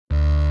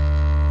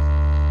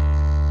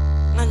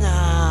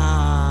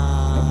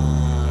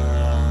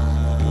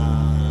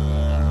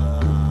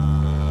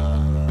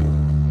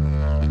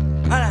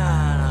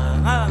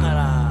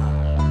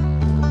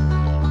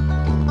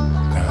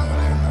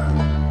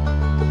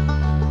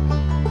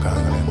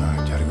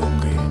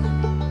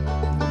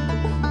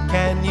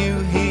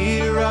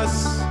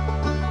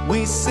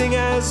we sing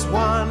as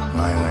one.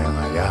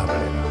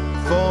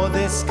 For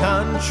this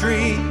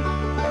country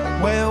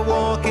we're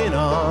walking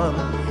on.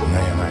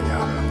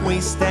 We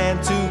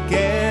stand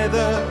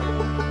together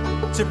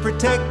to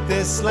protect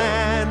this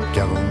land.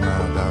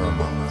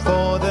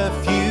 For the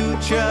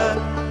future,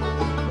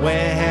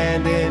 we're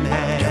hand in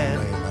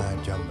hand.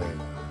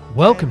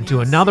 Welcome to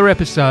another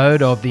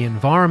episode of the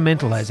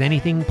Environmental as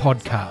Anything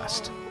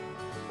podcast.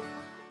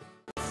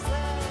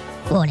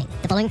 Warning,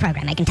 the following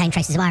program may contain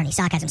traces of irony,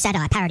 sarcasm,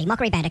 satire, parody,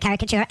 mockery, banter,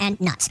 caricature, and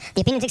nuts.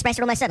 The opinions expressed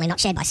are almost certainly not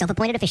shared by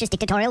self-appointed officious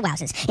dictatorial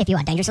wowsers. If you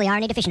are dangerously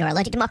irony deficient or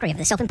allergic to mockery of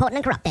the self-important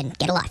and corrupt, then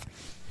get a life.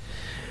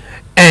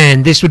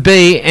 And this would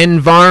be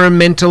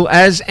Environmental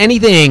as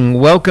Anything.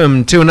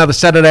 Welcome to another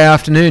Saturday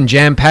afternoon,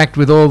 jam-packed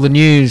with all the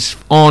news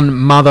on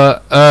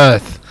Mother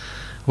Earth.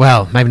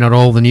 Well, maybe not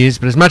all the news,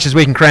 but as much as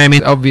we can cram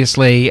in.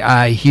 Obviously,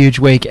 a huge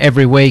week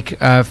every week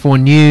for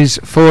news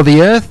for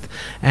the Earth,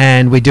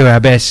 and we do our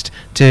best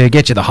to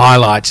get you the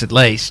highlights at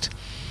least.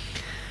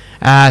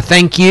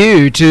 Thank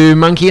you to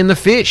Monkey and the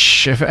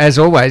Fish, as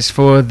always,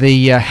 for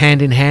the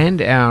Hand in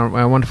Hand,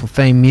 our wonderful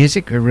theme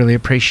music. We really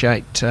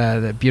appreciate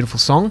the beautiful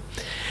song.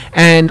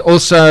 And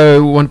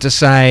also want to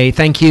say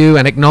thank you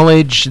and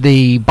acknowledge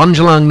the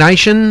Bundjalung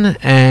Nation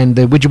and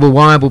the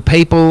Widjabul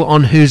people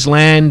on whose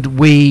land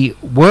we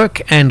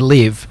work and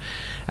live.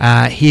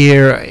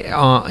 Here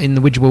in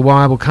the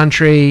Widjabul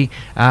country,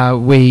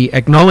 we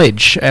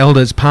acknowledge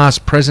elders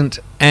past, present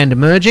and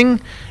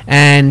emerging,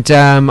 and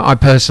I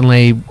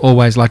personally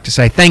always like to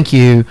say thank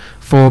you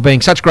for being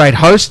such great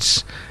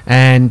hosts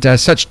and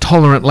such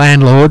tolerant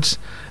landlords.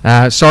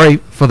 Sorry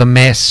for the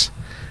mess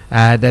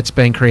that's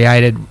been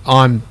created.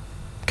 I'm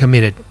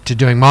committed to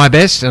doing my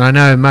best, and I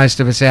know most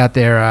of us out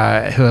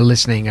there who are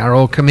listening are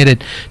all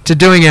committed to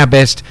doing our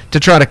best to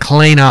try to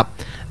clean up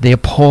the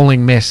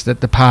appalling mess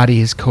that the party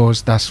has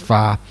caused thus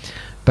far.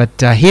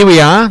 But here we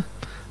are.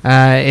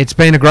 It's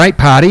been a great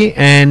party,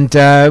 and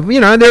there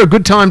are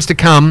good times to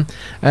come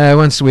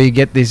once we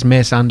get this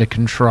mess under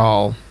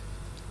control.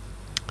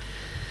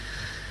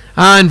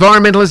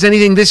 Environmental as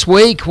Anything this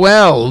week.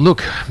 Well,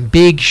 look,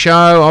 big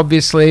show.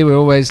 Obviously, we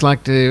always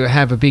like to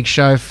have a big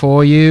show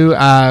for you.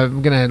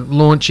 I'm going to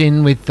launch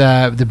in with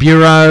the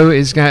Bureau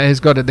has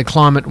got the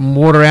climate and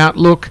water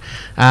outlook.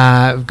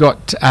 We've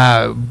got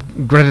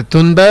Greta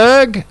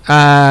Thunberg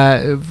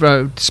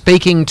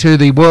speaking to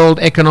the World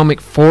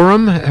Economic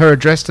Forum, her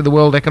address to the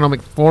World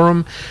Economic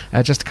Forum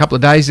just a couple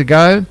of days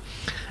ago.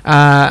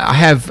 I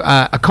have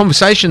a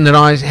conversation that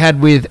I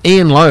had with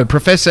Ian Lowe,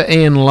 Professor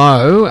Ian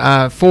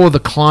Lowe, for the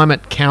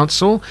Climate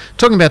Council,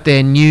 talking about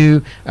their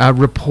new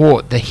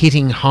report, the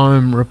Hitting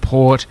Home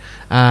report,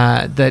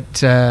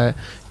 that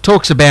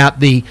talks about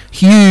the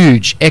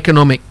huge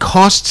economic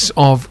costs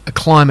of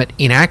climate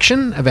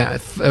inaction,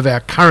 of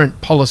our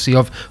current policy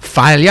of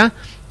failure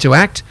to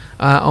act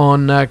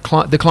on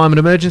the climate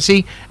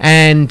emergency,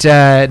 and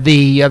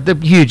the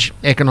huge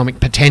economic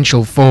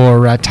potential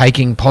for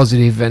taking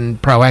positive and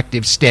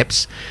proactive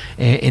steps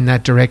in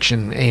that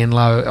direction. Ian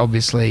Lowe,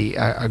 obviously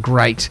a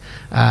great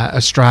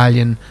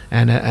Australian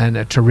and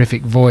a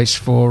terrific voice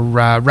for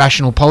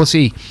rational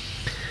policy.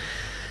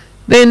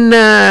 Then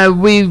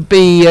we'll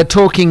be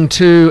talking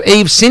to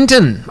Eve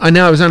Sinton. I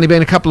know it's only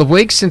been a couple of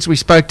weeks since we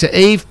spoke to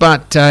Eve,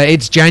 but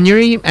it's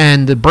January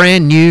and the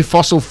brand new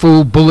Fossil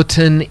Fuel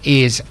Bulletin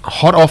is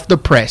hot off the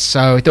press.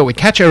 So I thought we'd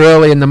catch her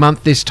early in the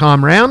month this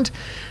time round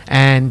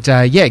and,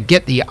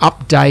 get the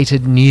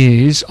updated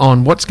news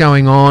on what's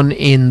going on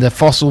in the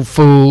fossil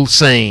fuel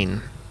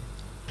scene.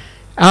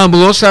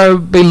 We'll also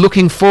be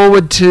looking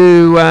forward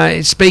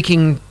to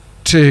speaking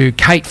to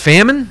Kate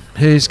Fairman,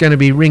 who's going to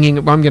be ringing.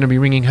 I'm going to be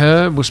ringing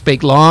her. We'll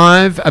speak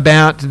live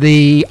about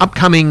the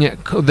upcoming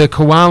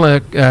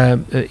Koala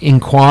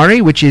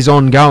inquiry, which is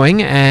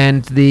ongoing,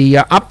 and the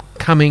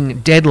upcoming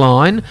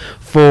deadline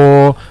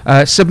for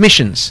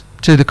submissions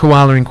to the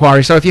Koala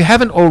inquiry. So if you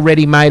haven't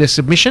already made a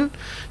submission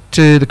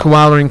to the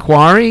Koala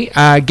inquiry,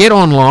 get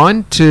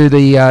online to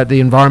the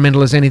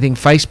Environmental as Anything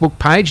Facebook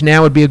page.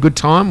 Now would be a good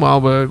time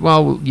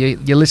while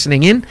you're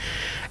listening in,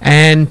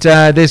 and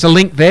there's a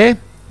link there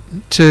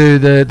to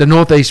the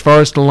Northeast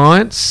Forest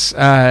Alliance.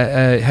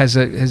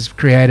 Has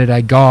created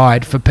a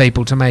guide for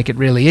people to make it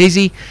really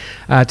easy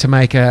to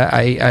make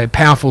a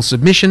powerful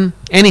submission.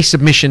 Any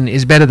submission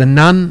is better than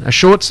none. A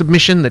short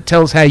submission that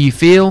tells how you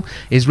feel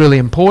is really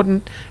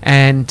important,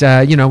 and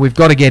we've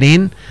got to get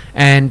in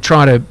and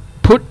try to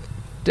put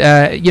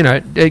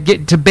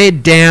get to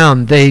bed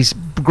down these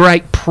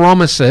great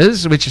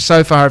promises, which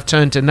so far have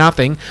turned to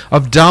nothing,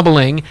 of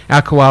doubling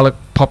our koala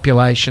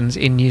populations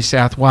in New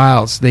South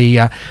Wales.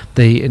 The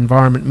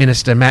Environment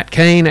Minister Matt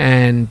Keane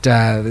and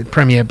the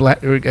Premier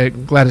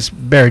Gladys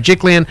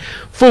Berejiklian,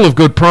 full of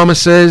good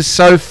promises.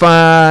 So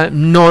far,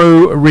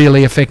 no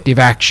really effective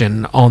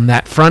action on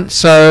that front.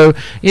 So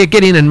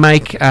get in and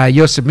make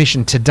your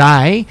submission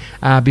today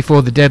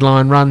before the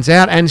deadline runs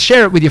out, and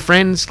share it with your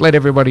friends. Let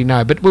everybody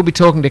know. But we'll be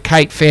talking to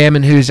Kate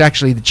Fairman, who's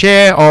actually the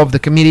chair of the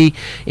committee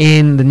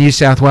in the New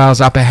South Wales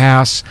Upper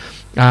House,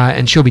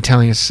 and she'll be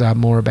telling us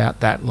more about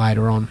that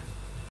later on.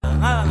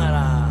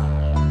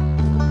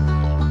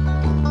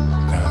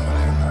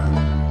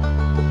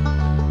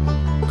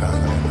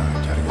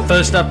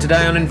 First up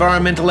today on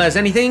Environmental As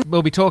Anything,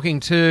 we'll be talking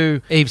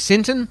to Eve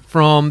Sinton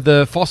from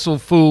the Fossil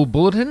Fuel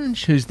Bulletin,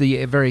 who's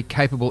the very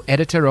capable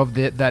editor of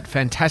that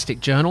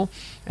fantastic journal,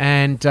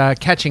 and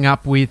catching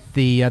up with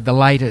the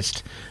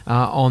latest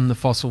on the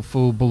Fossil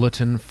Fuel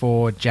Bulletin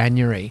for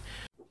January.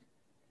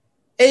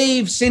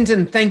 Eve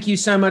Sinton, thank you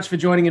so much for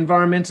joining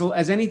Environmental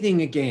As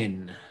Anything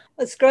again.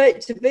 It's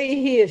great to be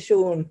here,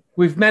 Sean.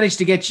 We've managed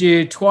to get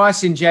you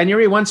twice in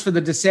January, once for the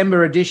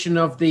December edition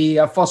of the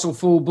Fossil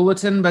Fuel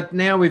Bulletin, but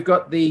now we've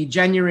got the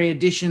January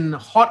edition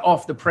hot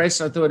off the press.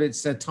 I thought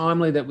it's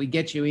timely that we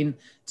get you in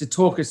to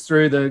talk us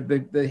through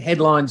the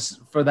headlines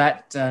for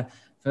that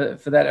for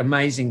that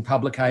amazing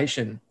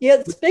publication. Yeah,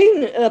 it's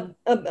been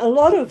a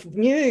lot of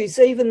news,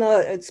 even though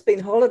it's been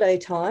holiday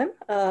time.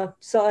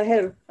 So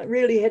I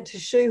really had to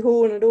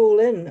shoehorn it all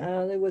in.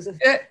 There was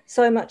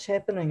so much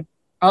happening.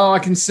 Oh, I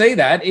can see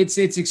that. It's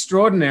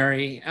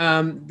extraordinary.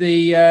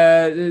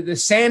 The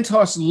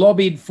Santos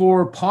lobbied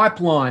for a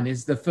pipeline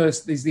is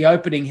the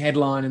opening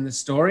headline in the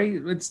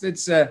story.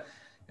 It's a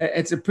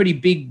pretty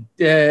big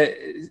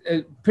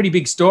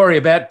story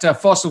about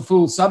fossil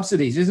fuel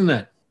subsidies, isn't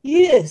it?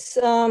 Yes.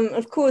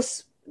 Of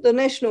course, the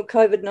National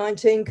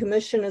COVID-19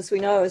 Commission, as we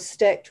know, is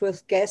stacked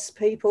with gas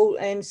people,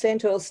 and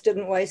Santos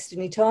didn't waste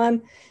any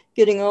time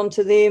getting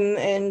onto them,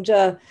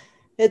 and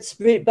it's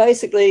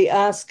basically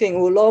asking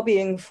or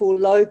lobbying for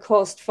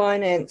low-cost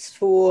finance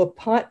for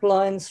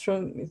pipelines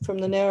from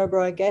the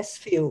Narrabri gas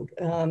field.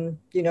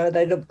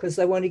 Because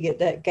they want to get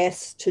that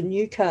gas to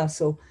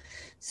Newcastle.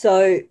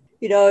 So,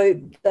 they're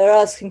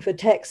asking for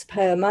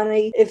taxpayer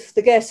money. If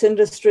the gas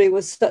industry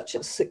was such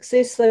a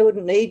success, they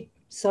wouldn't need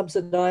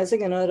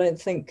subsidising, and I don't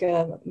think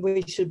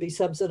we should be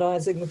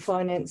subsidising the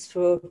finance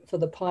for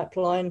the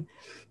pipeline.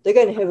 They're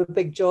going to have a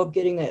big job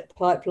getting that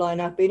pipeline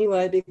up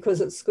anyway,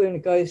 because it's going to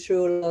go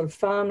through a lot of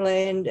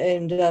farmland,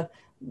 and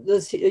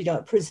this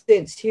it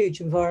presents huge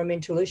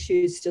environmental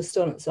issues just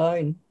on its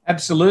own.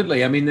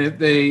 Absolutely. I mean,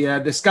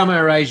 the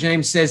ScoMo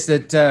regime says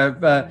that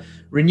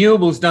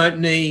renewables don't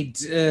need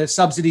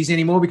subsidies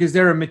anymore because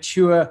they're a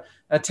mature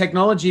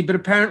technology, but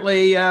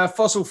apparently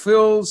fossil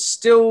fuels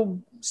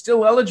still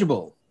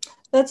eligible.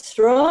 That's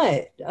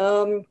right.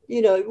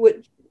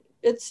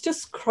 It's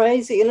just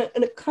crazy.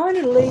 And it kind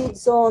of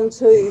leads on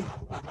to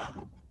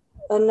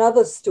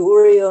another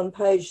story on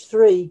page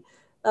 3,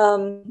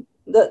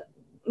 that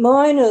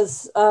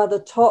miners are the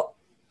top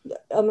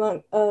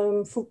among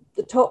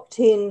the top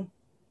 10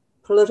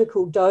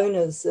 political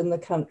donors in the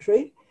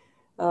country.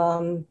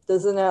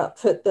 There's an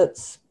outfit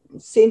that's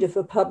Centre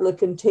for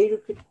Public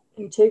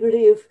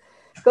Integrity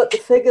have got the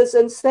figures,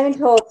 and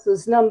Santos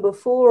is number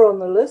 4 on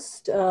the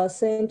list.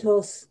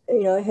 Santos,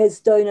 has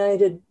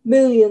donated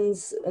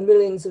millions and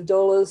millions of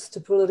dollars to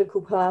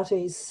political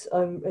parties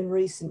in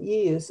recent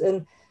years.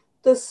 And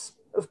this,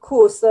 of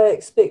course, they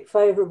expect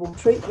favourable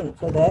treatment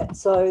for that.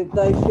 So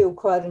they feel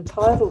quite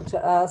entitled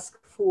to ask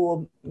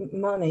for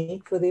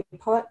money for their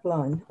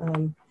pipeline.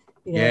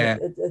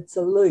 It's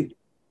a loot.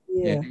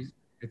 Yeah.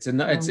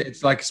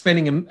 It's like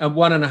spending a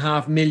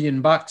 $1.5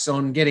 million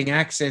on getting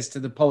access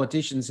to the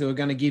politicians who are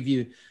going to give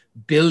you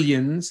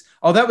billions.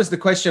 Oh, that was the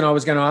question I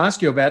was going to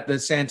ask you about the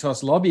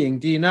Santos lobbying.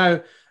 Do you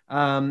know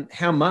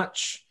how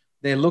much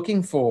they're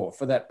looking for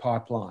that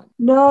pipeline?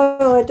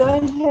 No, I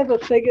don't have a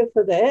figure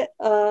for that,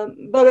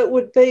 but it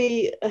would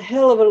be a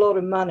hell of a lot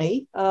of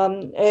money.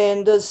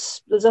 And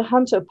there's a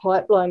Hunter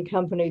pipeline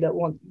company that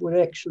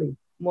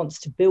wants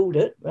to build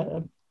it.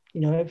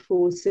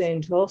 For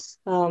Santos,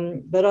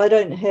 but I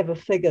don't have a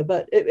figure,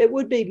 but it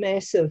would be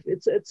massive.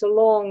 It's a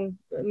long,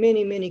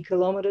 many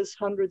kilometres,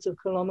 hundreds of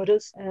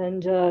kilometres,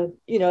 and they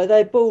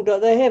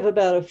have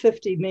about a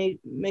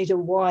 50-metre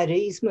wide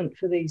easement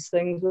for these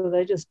things, where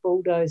they just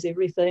bulldoze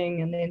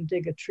everything and then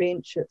dig a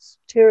trench. It's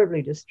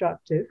terribly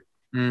destructive.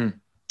 It's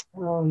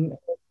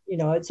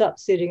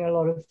upsetting a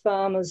lot of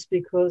farmers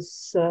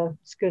because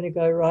it's going to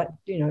go right,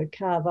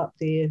 carve up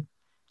their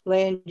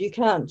land. You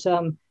can't.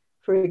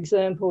 For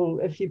example,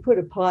 if you put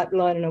a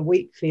pipeline in a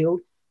wheat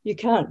field, you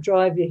can't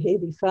drive your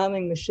heavy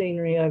farming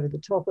machinery over the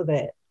top of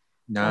that.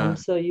 No.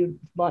 So you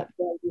might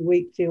find your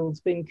wheat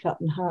fields being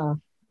cut in half.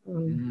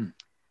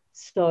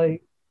 So,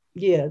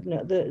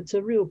 it's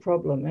a real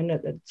problem, and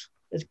it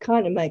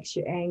kind of makes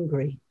you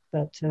angry.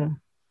 But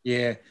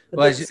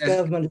this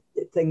government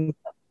did things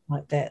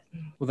like that.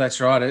 Well,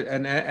 that's right.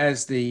 And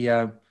as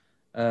the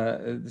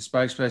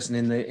spokesperson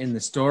in the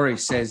story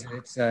says,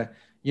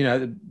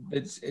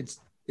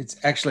 it's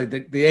actually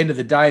the end of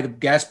the day, the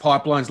gas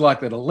pipeline's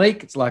likely to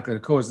leak. It's likely to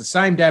cause the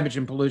same damage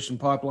and pollution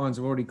pipelines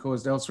have already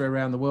caused elsewhere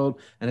around the world,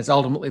 and it's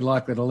ultimately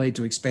likely to lead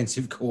to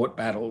expensive court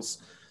battles.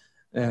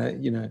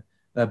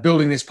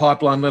 Building this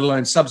pipeline, let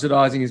alone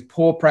subsidising, is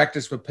poor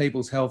practice for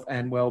people's health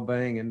and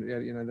well-being,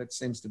 and that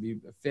seems to be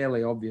a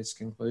fairly obvious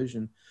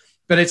conclusion.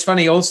 But it's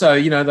funny also,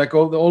 like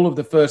all of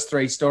the first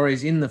 3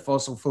 stories in the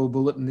Fossil Fuel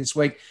Bulletin this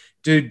week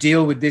do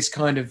deal with this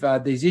kind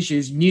of these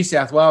issues. New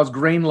South Wales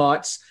green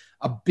lights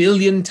 1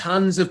 billion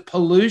tonnes of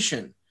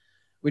pollution,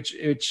 which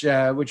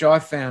I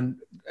found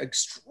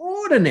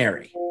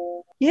extraordinary.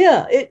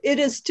 Yeah, it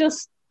is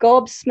just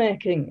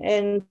gobsmacking.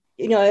 And,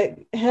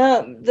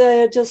 how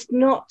they're just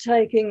not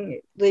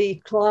taking the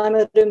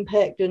climate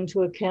impact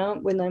into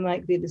account when they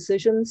make their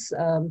decisions.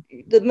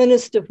 The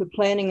Minister for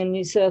Planning in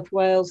New South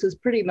Wales has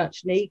pretty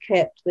much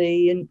kneecapped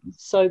the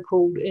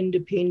so-called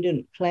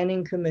Independent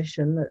Planning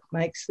Commission that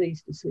makes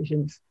these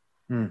decisions.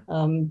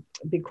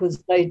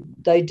 Because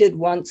they did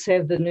once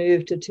have the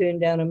nerve to turn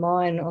down a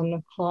mine on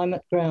the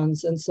climate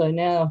grounds, and so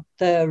now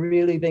they are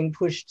really being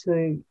pushed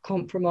to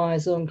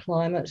compromise on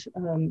climate.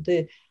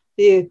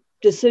 Their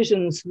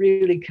decisions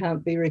really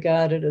can't be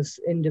regarded as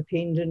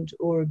independent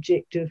or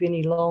objective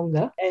any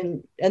longer,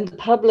 and the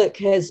public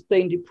has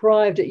been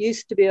deprived. It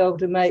used to be able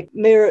to make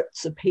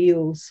merits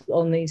appeals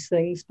on these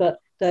things, but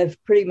they've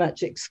pretty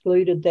much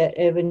excluded that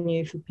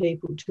avenue for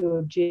people to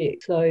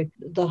object. So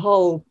the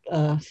whole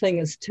thing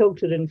is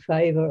tilted in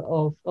favour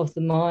of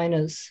the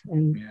miners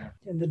and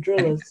the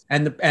drillers.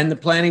 And the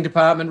planning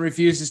department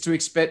refuses to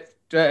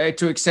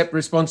accept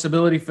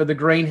responsibility for the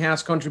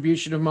greenhouse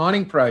contribution of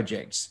mining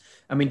projects.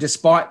 I mean,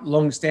 despite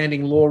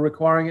long-standing law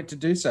requiring it to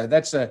do so.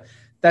 That's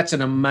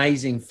an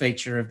amazing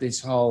feature of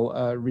this whole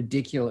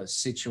ridiculous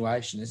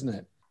situation, isn't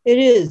it? It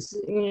is,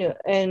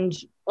 and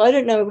I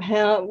don't know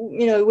how,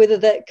 whether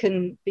that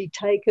can be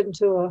taken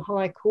to a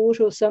high court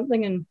or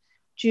something in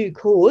due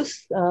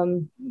course,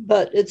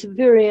 but it's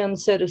very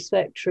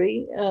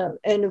unsatisfactory.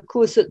 And of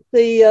course,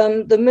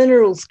 the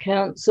Minerals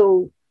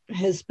Council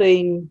has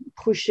been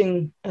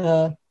pushing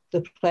the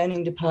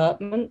planning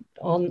department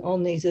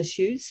on these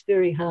issues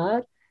very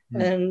hard.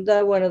 And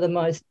they're one of the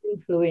most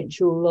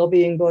influential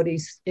lobbying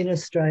bodies in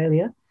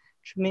Australia,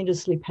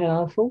 tremendously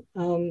powerful.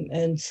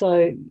 And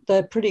so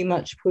they're pretty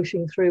much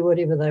pushing through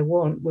whatever they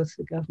want with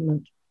the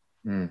government.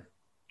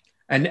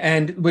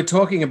 And we're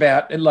talking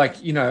about,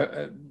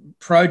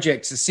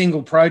 projects, a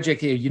single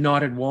project here,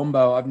 United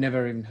Wombo, I've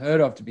never even heard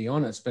of, to be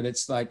honest, but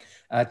it's like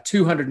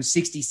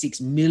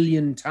 266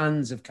 million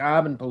tonnes of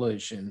carbon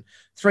pollution,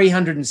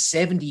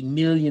 370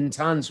 million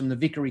tonnes from the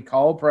Vickery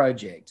Coal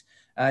Project.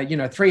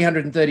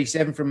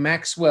 337 from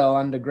Maxwell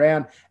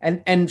underground,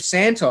 and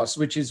Santos,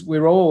 which is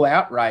we're all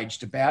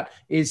outraged about,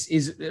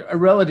 is a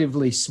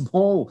relatively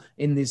small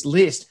in this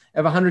list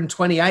of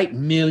 128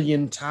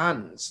 million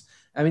tonnes.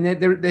 I mean,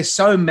 they're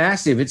so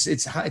massive.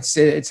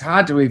 It's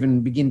hard to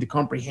even begin to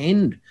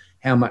comprehend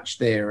how much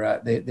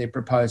they're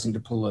proposing to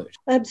pollute.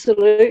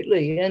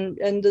 Absolutely,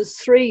 and there's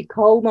 3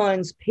 coal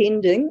mines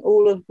pending,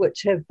 all of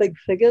which have big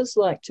figures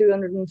like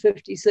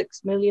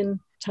 256 million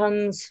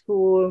tonnes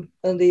for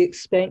the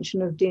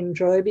expansion of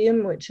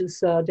Dendrobium, which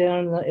is down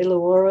in the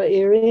Illawarra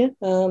area.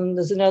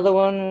 There's another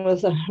one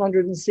with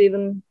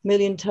 107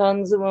 million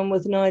tonnes, the one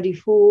with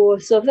 94.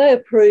 So if they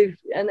approve,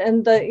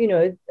 and they,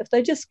 if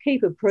they just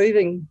keep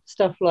approving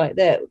stuff like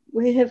that,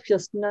 we have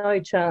just no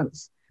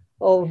chance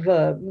of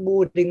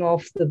warding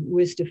off the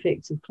worst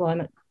effects of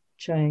climate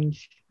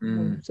change.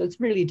 So it's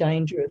really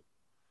dangerous.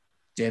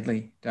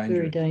 Deadly dangerous.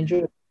 Very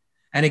dangerous.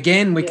 And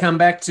again, we come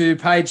back to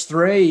page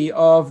 3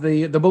 of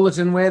the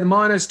bulletin where the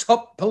miners'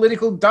 top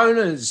political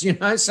donors,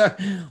 so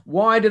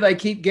why do they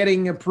keep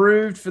getting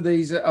approved for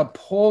these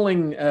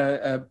appalling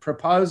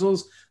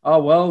proposals?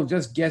 Oh, well,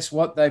 just guess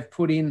what? They've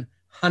put in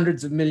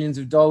hundreds of millions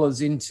of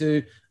dollars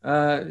into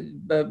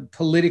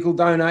political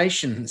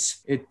donations.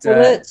 Well,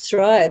 that's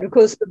right. Of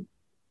course,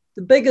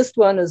 the biggest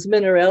one is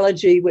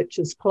Mineralogy, which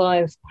is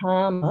Clive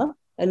Palmer.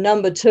 And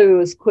number 2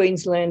 is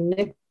Queensland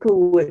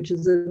Nickel, which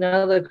is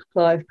another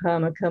Clive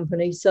Palmer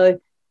company. So,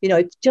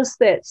 just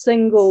that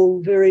single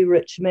very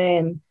rich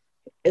man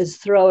is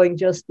throwing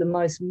just the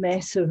most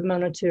massive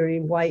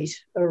monetary weight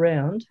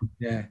around.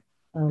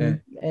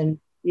 And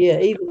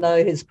even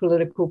though his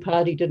political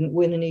party didn't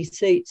win any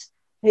seats,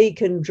 he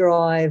can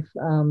drive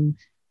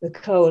the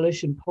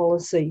coalition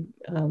policy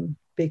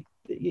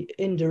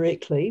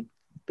indirectly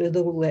with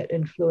all that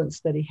influence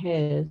that he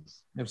has.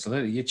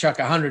 Absolutely. You chuck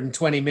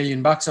 120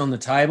 million bucks on the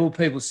table,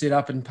 people sit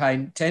up and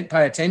pay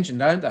attention,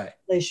 don't they?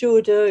 They sure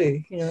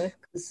do, we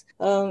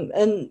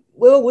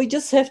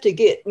just have to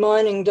get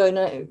mining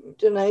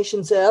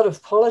donations out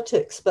of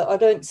politics, but I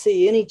don't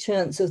see any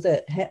chance of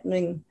that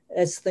happening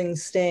as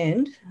things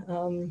stand.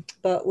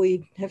 But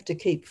we have to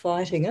keep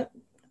fighting it.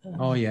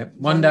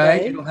 One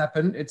day it'll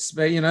happen. It's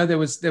there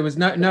was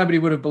nobody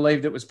would have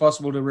believed it was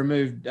possible to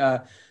remove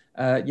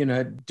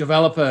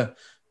developer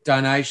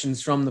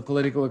donations from the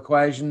political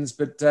equations,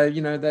 but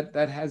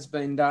that has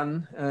been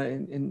done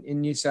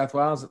in New South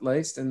Wales at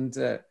least, and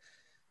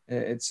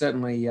it's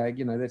certainly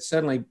they're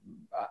certainly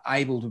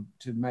able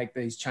to make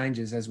these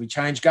changes as we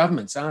change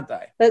governments, aren't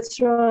they? That's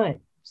right.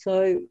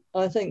 So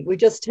I think we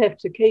just have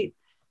to keep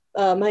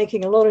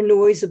making a lot of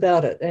noise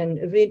about it, and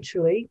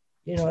eventually,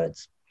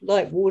 it's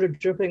like water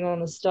dripping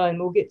on a stone.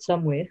 We'll get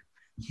somewhere.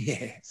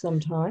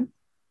 Sometime.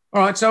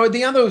 All right, so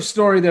the other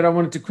story that I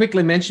wanted to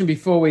quickly mention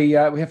before we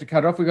have to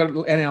cut off, we've got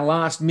in our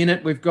last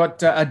minute, we've got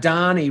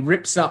Adani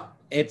rips up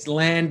its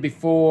land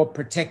before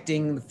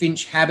protecting the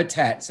finch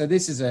habitat. So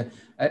this is a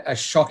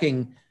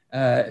shocking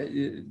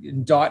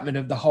indictment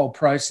of the whole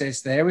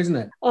process there, isn't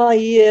it? Oh,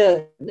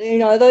 yeah.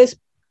 Those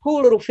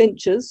poor little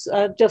finches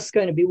are just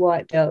going to be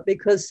wiped out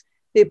because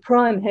their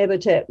prime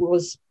habitat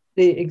was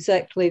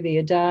exactly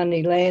the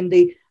Adani land.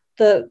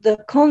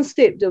 The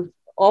concept of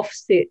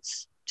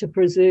offsets to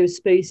preserve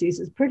species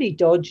is pretty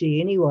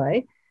dodgy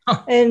anyway.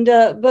 And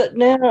but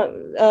now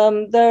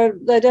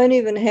they don't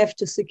even have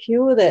to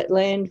secure that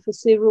land for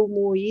several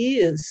more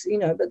years,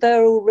 but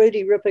they're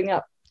already ripping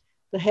up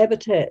the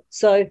habitat.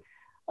 So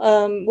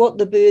what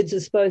the birds are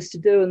supposed to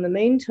do in the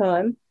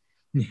meantime,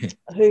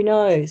 who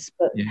knows?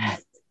 But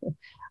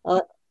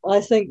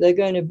I think they're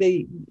going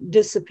to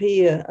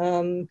disappear.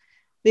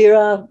 There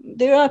are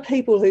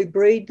people who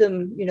breed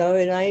them, in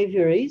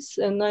aviaries,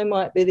 and they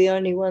might be the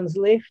only ones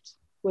left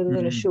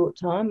within a short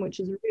time, which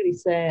is really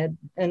sad.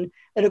 And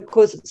of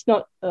course, it's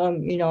not,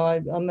 I'm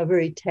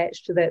very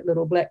attached to that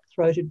little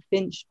black-throated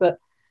finch, but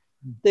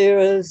there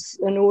is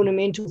an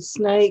ornamental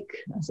snake,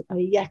 a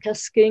yakka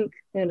skink,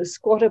 and a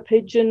squatter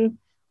pigeon,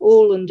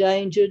 all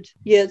endangered.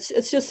 Yeah,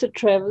 it's just a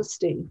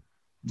travesty.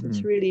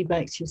 It really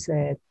makes you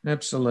sad.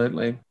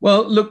 Absolutely.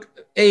 Well, look,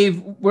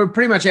 Eve, we're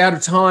pretty much out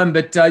of time,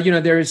 but,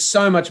 there is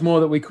so much more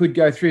that we could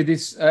go through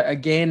this.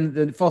 Again,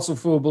 the Fossil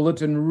Fuel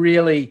Bulletin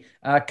really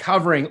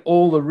covering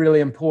all the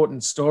really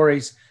important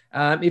stories.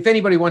 If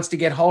anybody wants to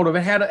get hold of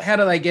it, how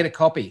do they get a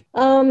copy?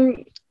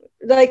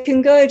 They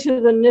can go to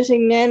the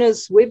Knitting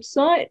Nanas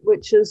website,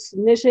 which is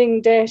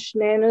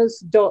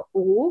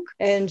knitting-nanas.org,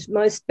 and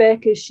most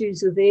back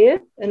issues are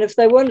there. And if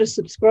they want to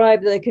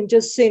subscribe, they can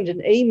just send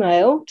an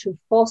email to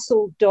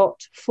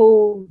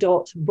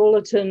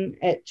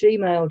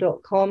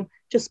fossil.full.bulletin@gmail.com.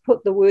 Just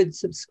put the word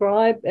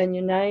subscribe and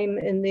your name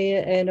in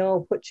there, and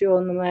I'll put you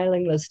on the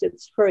mailing list.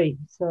 It's free,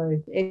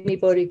 so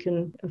anybody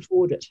can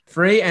afford it.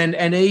 Free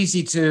and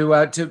easy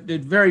to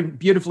very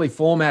beautifully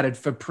formatted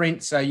for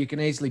print, so you can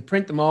easily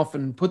print them off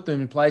and put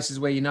them in places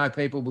where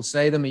people will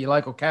see them at your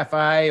local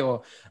cafe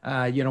or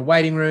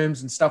waiting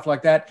rooms and stuff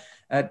like that.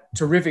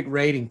 Terrific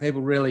reading.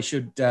 People really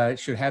should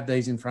have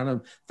these in front of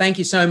them. Thank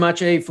you so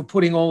much, Eve, for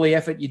putting all the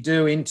effort you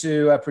do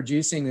into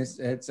producing this.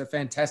 It's a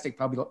fantastic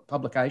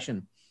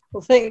publication. Well,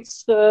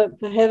 thanks for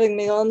having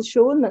me on,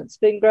 Sean. It's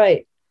been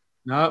great.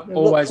 No, I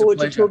always look forward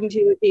a pleasure. to talking to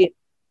you again.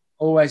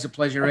 Always a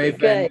pleasure, Eve.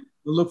 Okay. And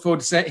we'll look forward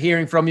to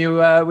hearing from you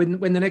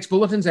when the next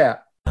bulletin's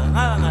out.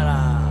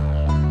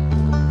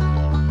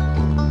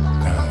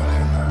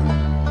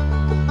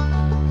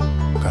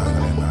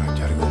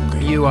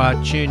 You are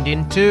tuned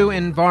into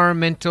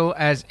Environmental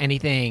as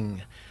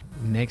Anything.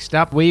 Next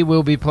up, we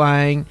will be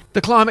playing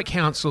the Climate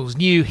Council's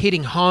new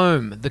Hitting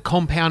Home, the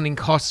Compounding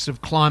Costs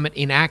of Climate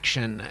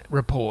Inaction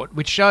report,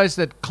 which shows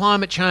that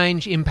climate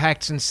change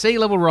impacts and sea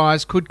level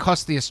rise could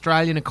cost the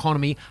Australian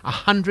economy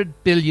 $100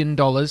 billion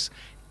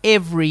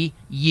every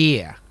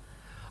year.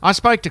 I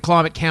spoke to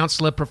Climate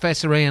Councillor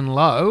Professor Ian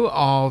Lowe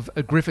of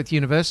Griffith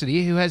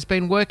University, who has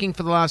been working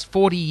for the last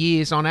 40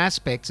 years on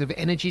aspects of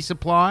energy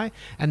supply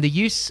and the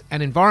use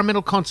and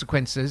environmental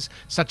consequences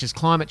such as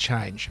climate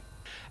change,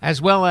 as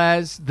well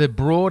as the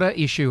broader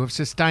issue of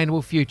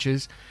sustainable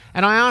futures,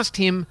 and I asked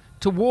him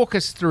to walk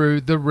us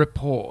through the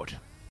report.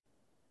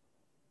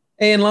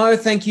 Ian Lowe,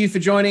 thank you for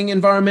joining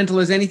Environmental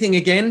as Anything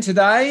again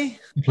today.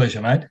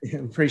 Pleasure, mate.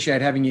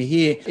 Appreciate having you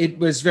here. It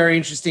was very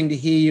interesting to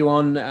hear you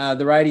on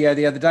the radio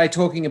the other day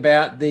talking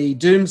about the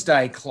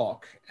doomsday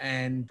clock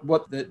and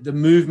what the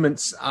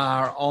movements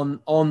are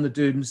on the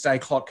doomsday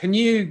clock. Can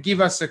you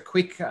give us a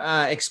quick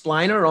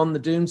explainer on the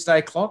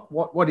doomsday clock?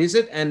 What is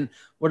it and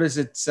what is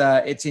its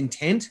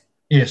intent?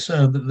 Yes,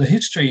 the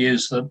history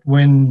is that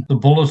when the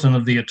Bulletin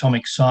of the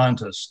Atomic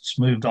Scientists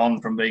moved on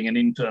from being an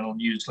internal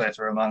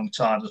newsletter among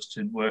scientists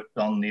who'd worked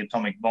on the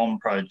atomic bomb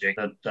project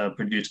that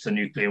produced the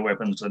nuclear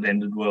weapons that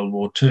ended World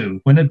War II,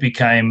 when it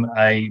became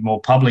a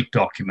more public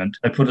document,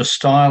 they put a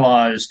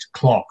stylized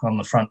clock on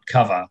the front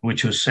cover,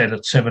 which was set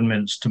at 7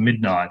 minutes to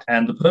midnight.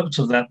 And the purpose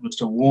of that was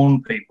to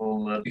warn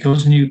people that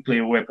because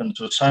nuclear weapons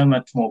were so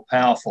much more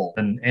powerful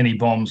than any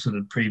bombs that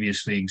had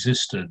previously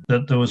existed,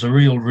 that there was a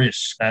real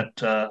risk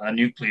that a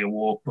nuclear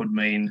war would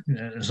mean,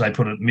 as they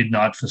put it,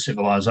 midnight for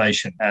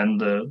civilization.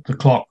 And the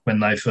clock, when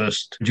they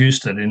first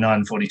produced it in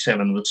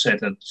 1947, was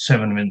set at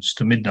 7 minutes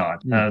to midnight.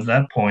 At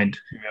that point,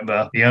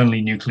 remember, the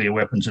only nuclear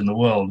weapons in the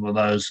world were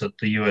those that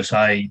the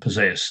USA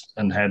possessed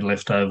and had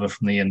left over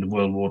from the end of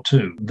World War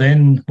II.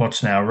 Then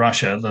what's now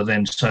Russia, the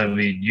then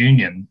Soviet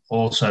Union,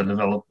 also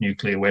developed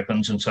nuclear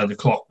weapons. And so the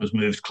clock was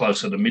moved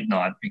closer to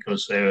midnight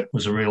because there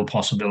was a real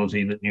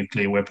possibility that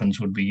nuclear weapons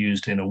would be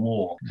used in a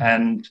war.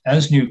 And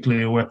as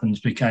nuclear weapons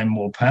became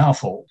more powerful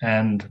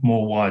and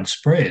more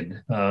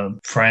widespread.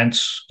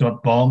 France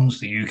got bombs,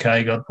 the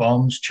UK got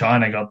bombs,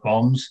 China got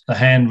bombs. The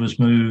hand was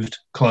moved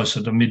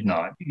closer to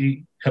midnight.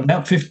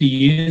 About 50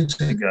 years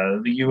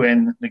ago, the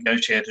UN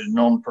negotiated a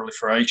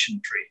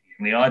non-proliferation treaty.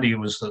 And the idea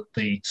was that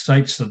the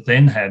states that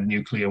then had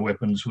nuclear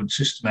weapons would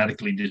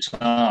systematically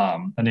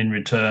disarm, and in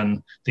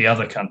return, the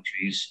other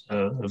countries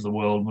of the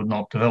world would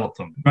not develop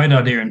them. Great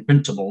idea in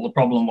principle. The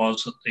problem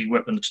was that the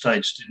weapon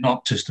states did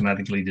not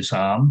systematically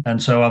disarm,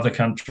 and so other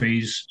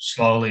countries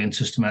slowly and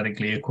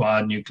systematically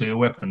acquired nuclear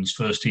weapons.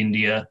 First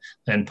India,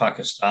 then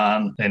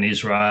Pakistan, then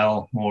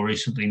Israel, more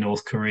recently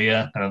North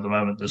Korea, and at the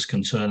moment there's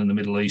concern in the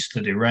Middle East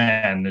that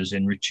Iran is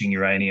enriching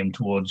uranium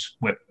towards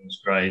weapons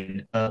weapons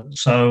grade.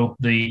 So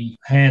the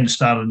hand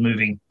started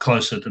moving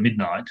closer to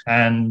midnight,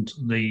 and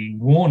the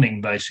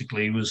warning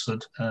basically was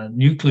that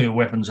nuclear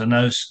weapons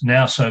are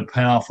now so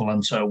powerful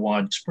and so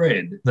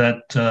widespread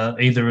that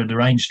either a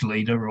deranged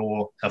leader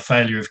or a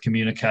failure of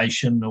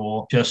communication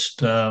or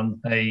just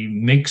a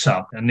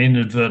mix-up, an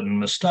inadvertent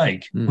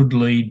mistake, would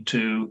lead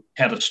to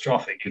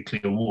catastrophic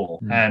nuclear war.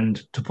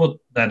 And to put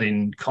that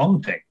in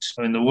context,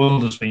 I mean, the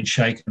world has been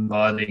shaken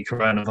by the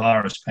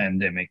coronavirus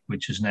pandemic,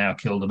 which has now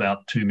killed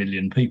about 2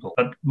 million people.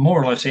 But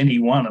more or less any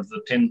one of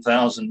the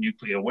 10,000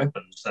 nuclear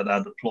weapons that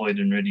are deployed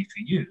and ready for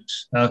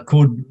use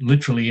could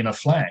literally in a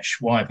flash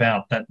wipe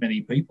out that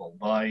many people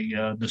by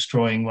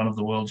destroying one of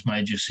the world's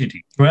major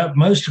cities. Throughout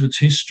most of its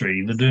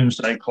history, the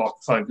doomsday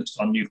clock focused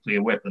on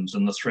nuclear weapons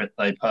and the threat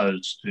they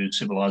pose to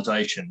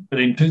civilization.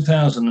 But in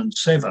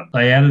 2007,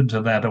 they added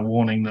to that a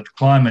warning that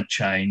climate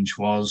change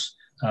was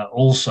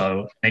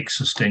also an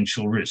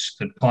existential risk,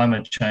 that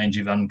climate change,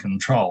 if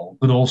uncontrolled,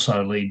 could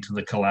also lead to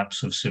the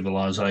collapse of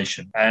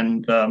civilization.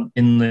 And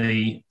in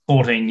the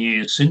 14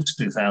 years since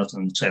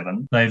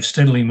 2007, they've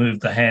steadily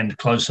moved the hand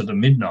closer to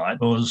midnight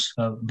because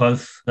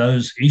both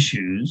those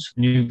issues,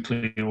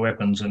 nuclear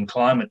weapons and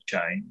climate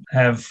change,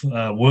 have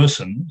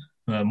worsened.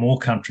 More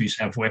countries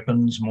have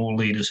weapons, more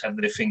leaders have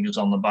their fingers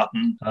on the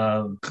button.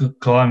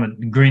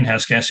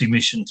 Greenhouse gas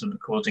emissions that are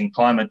causing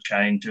climate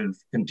change have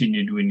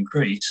continued to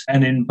increase.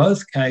 And in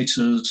both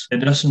cases, there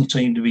doesn't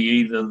seem to be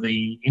either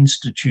the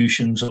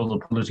institutions or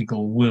the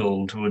political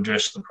will to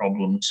address the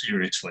problem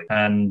seriously.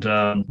 And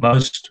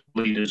most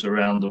leaders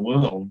around the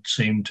world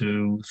seem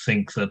to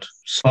think that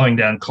slowing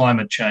down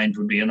climate change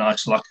would be a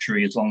nice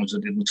luxury as long as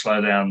it didn't slow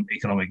down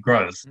economic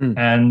growth.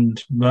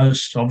 And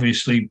most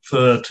obviously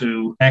prefer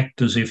to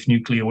act as if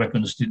nuclear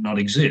weapons did not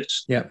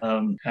exist.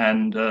 And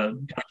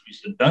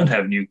countries that don't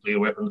have nuclear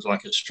weapons,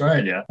 like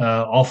Australia,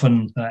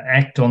 often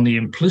act on the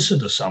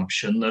implicit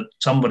assumption that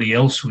somebody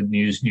else would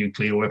use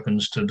nuclear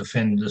weapons to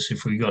defend us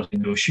if we got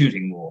into a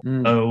shooting war.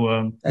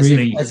 So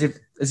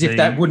as if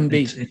that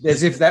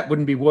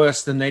wouldn't be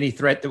worse than any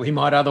threat that we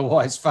might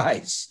otherwise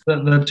face.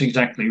 That's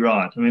exactly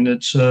right. I mean,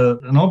 it's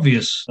an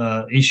obvious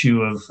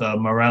issue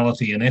of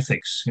morality and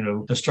ethics. You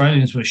know,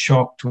 Australians were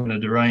shocked when a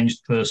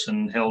deranged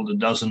person held a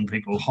dozen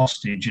people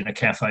hostage in a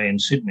cafe in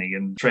Sydney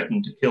and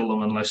threatened to kill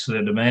them unless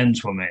their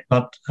demands were met.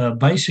 But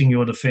basing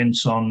your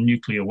defence on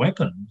nuclear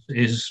weapons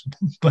is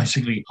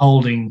basically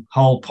holding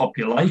whole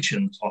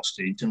populations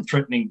hostage and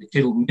threatening to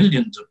kill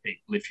millions of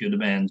people if your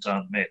demands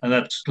aren't met. And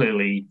that's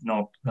clearly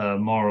not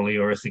morally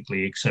or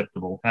ethically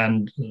acceptable.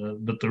 And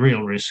but the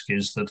real risk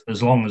is that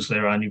as long as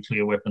there are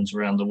nuclear weapons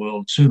around the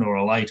world, sooner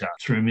or later,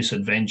 through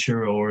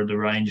misadventure or a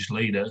deranged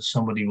leader,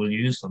 somebody will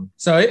use them.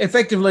 So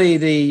effectively,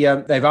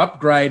 they've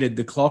upgraded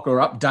the clock or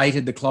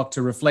updated the clock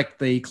to reflect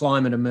the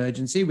climate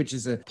emergency, which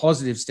is a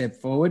positive step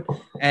forward.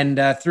 And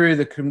through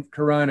the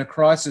corona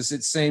crisis,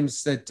 it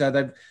seems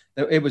that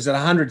it was at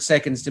 100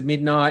 seconds to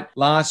midnight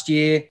last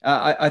year.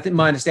 I think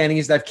my understanding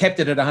is they've kept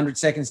it at 100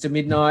 seconds to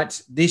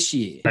midnight this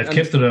year. They've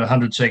kept it at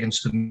 100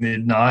 seconds to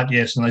midnight,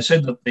 yes. And they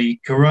said that the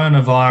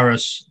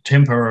coronavirus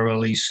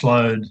temporarily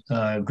slowed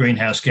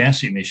greenhouse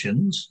gas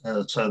emissions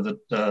so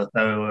that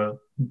they were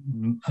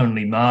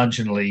only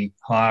marginally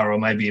higher or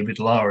maybe a bit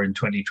lower in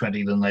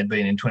 2020 than they'd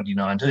been in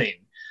 2019.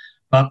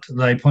 But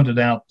they pointed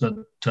out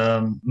that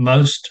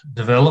most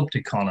developed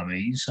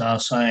economies are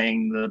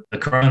saying that the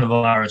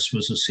coronavirus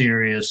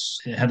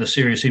had a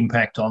serious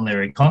impact on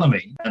their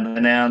economy, and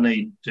they now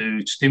need to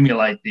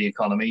stimulate the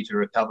economy to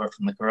recover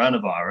from the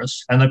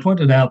coronavirus. And they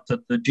pointed out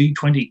that the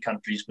G20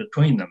 countries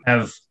between them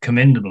have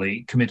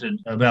commendably committed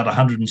about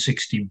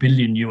 $160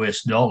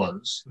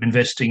 billion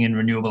investing in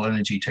renewable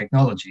energy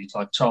technologies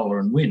like solar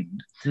and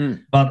wind.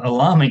 But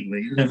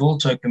alarmingly, they've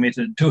also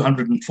committed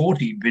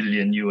 $240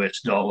 billion,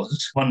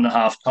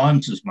 1.5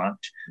 times as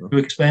much, to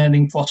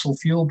expanding fossil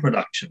fuel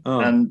production.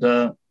 And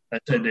I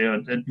said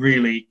it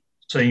really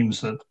seems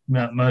that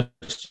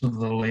most of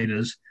the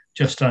leaders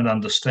just don't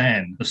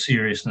understand the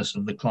seriousness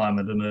of the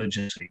climate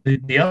emergency.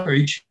 The other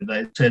issue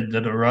they said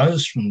that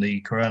arose from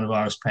the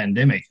coronavirus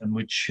pandemic and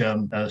which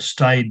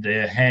stayed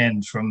their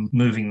hand from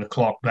moving the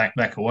clock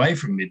back away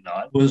from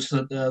midnight was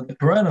that the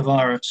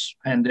coronavirus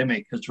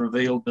pandemic has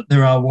revealed that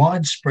there are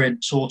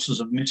widespread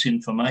sources of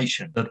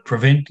misinformation that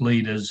prevent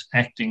leaders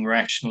acting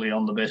rationally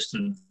on the best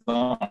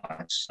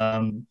advice.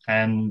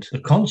 And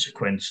the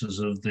consequences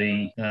of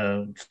the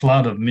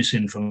flood of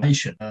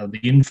misinformation, the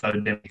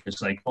infodemic as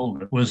they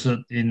called it, was that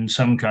in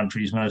some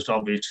countries, most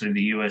obviously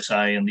the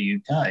USA and the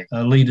UK,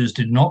 leaders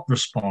did not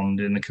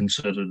respond in a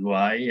concerted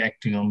way,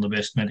 acting on the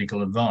best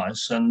medical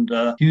advice, and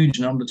huge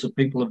numbers of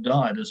people have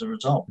died as a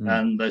result.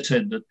 And they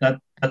said that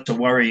that's a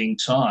worrying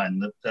sign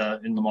that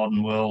in the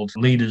modern world,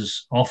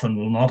 leaders often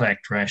will not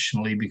act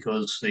rationally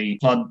because the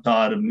flood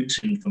tide of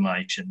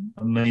misinformation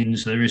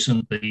means there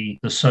isn't the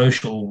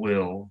social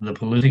will, the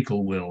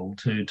political will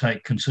to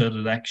take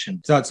concerted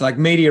action. So it's like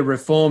media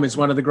reform is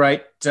one of the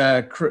great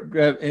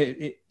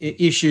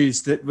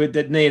issues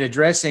that need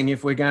addressing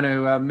if we're going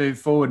to move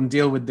forward and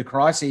deal with the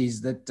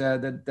crises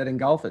that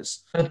engulf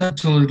us. That's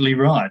absolutely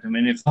right. I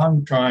mean, if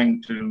I'm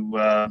trying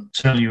to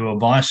sell you a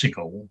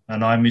bicycle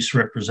and I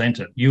misrepresent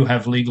it, you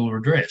have legal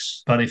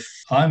redress. But if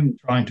I'm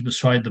trying to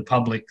persuade the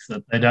public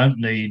that they don't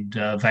need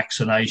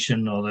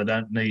vaccination or they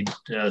don't need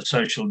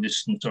social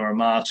distance or a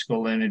mask,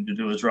 all they need to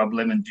do is rub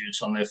lemon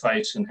juice on their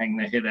face and hang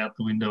their head out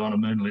the window on a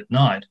moonlit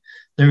night,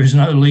 there is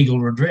no legal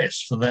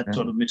redress for that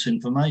sort of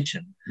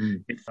misinformation.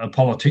 If a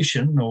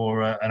politician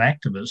or an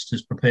activist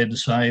is prepared to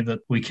say that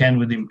we can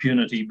with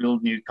impunity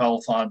build new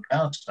coal-fired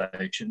power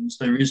stations,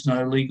 there is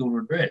no legal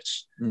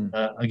redress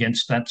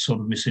against that sort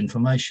of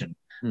misinformation.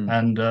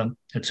 And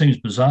it seems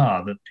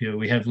bizarre that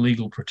we have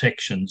legal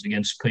protections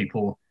against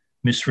people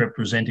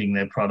misrepresenting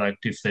their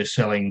product if they're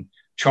selling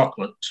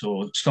chocolates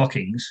or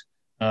stockings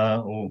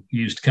or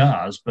used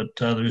cars, but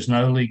there is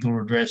no legal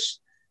redress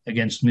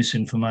against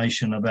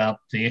misinformation about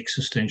the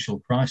existential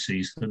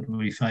crises that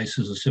we face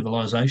as a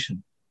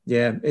civilization.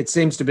 Yeah, it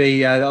seems to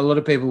be a lot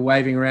of people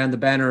waving around the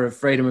banner of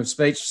freedom of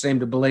speech seem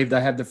to believe they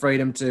have the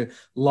freedom to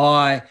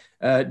lie,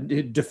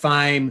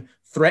 defame,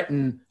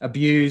 threaten,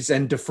 abuse,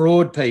 and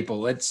defraud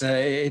people. That's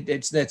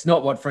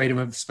not what freedom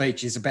of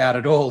speech is about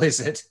at all, is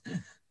it?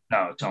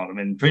 No, it's not. I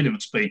mean, freedom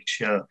of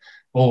speech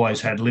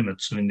always had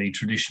limits. I mean, the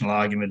traditional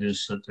argument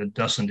is that it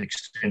doesn't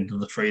extend to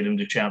the freedom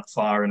to shout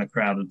fire in a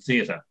crowded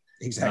theatre.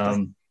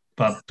 Exactly.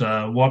 But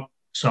what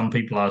some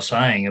people are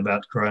saying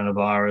about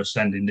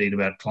coronavirus and indeed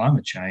about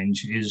climate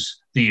change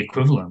is the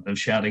equivalent of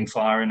shouting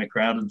fire in a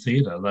crowded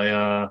theatre. They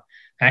are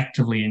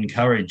actively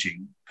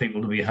encouraging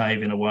people to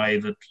behave in a way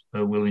that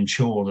will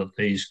ensure that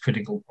these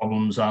critical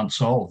problems aren't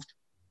solved.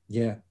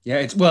 Yeah.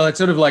 It's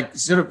sort of like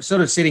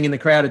sitting in the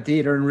crowded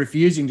theatre and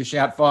refusing to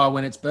shout fire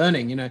when it's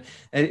burning.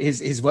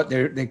 Is what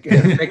they're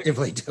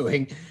effectively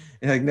doing.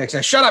 They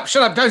say, "Shut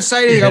up! Don't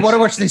say anything. Yes. I want to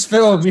watch this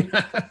film."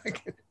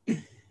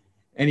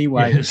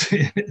 Anyway,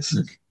 yes.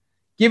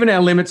 Given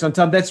our limits on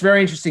time, that's very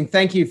interesting.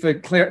 Thank you for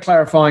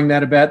clarifying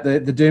that about the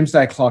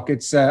doomsday clock.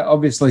 It's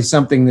obviously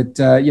something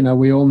that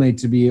we all need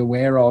to be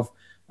aware of.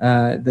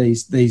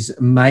 These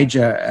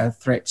major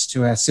threats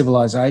to our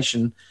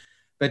civilization.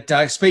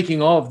 But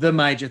speaking of the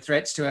major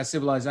threats to our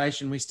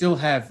civilization, we still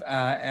have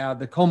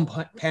the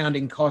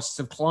compounding costs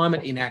of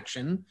climate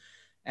inaction,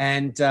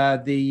 and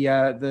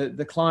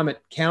the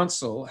Climate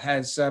Council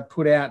has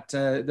put out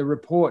the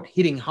report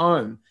Hitting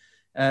Home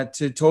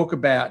to talk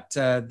about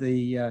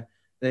the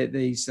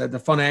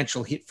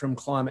financial hit from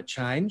climate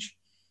change.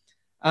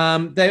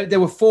 There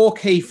were 4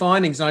 key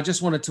findings, and I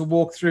just wanted to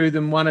walk through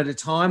them one at a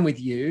time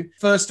with you.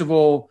 First of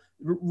all,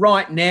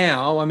 right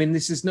now, I mean,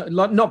 this is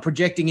not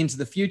projecting into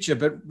the future,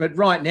 but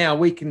right now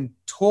we can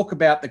talk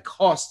about the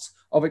costs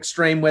of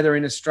extreme weather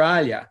in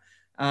Australia.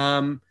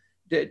 Like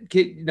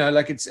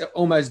it's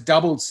almost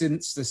doubled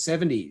since the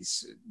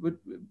 70s. What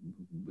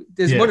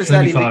does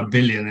that 25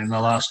 billion in the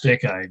last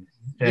decade.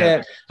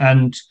 Yeah.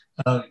 And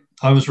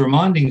I was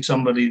reminding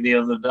somebody the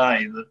other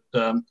day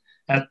that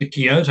at the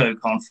Kyoto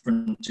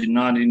conference in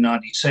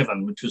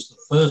 1997, which was the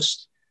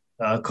first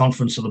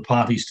conference of the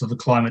parties to the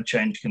Climate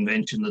Change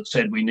Convention that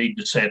said we need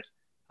to set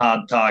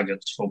hard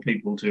targets for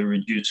people to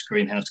reduce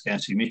greenhouse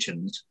gas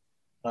emissions.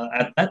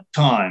 At that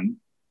time,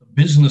 the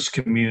business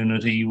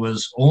community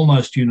was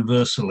almost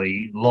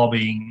universally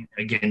lobbying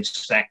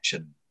against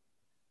action.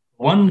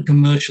 One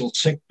commercial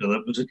sector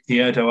that was at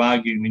Kyoto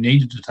arguing we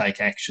needed to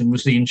take action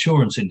was the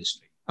insurance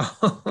industry,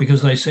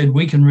 because they said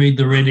we can read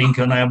the red ink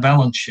on our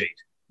balance sheet.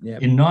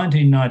 Yep. In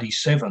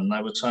 1997,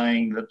 they were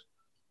saying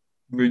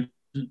that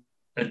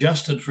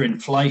adjusted for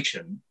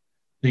inflation,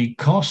 the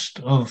cost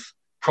of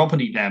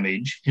property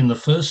damage in the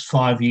first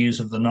 5 years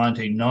of the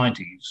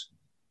 1990s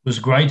was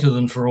greater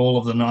than for all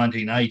of the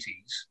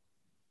 1980s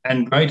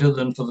and greater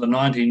than for the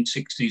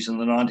 1960s and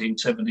the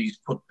 1970s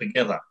put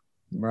together.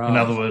 Right. In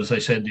other words, they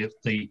said if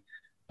the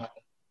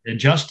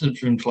adjusted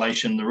for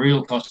inflation, the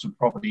real cost of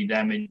property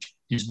damage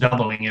is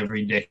doubling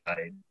every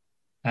decade.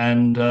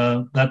 And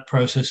that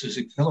process is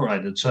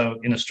accelerated. So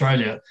in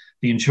Australia,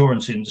 the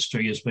insurance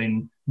industry has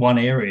been one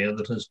area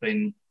that has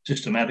been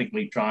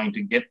systematically trying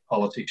to get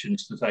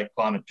politicians to take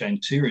climate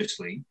change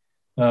seriously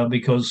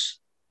because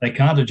they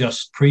can't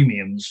adjust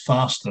premiums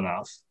fast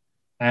enough.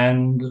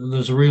 And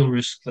there's a real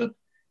risk that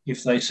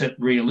if they set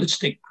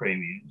realistic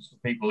premiums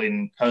for people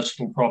in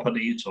coastal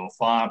properties or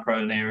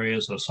fire-prone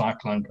areas or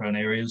cyclone-prone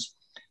areas,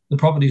 the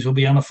properties will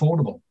be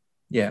unaffordable.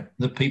 Yeah.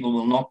 The people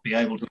will not be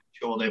able to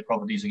insure their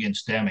properties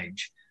against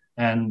damage.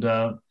 And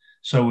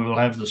so we will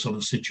have the sort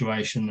of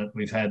situation that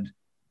we've had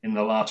in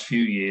the last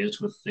few years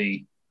with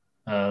the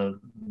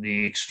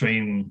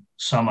extreme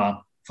summer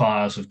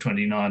fires of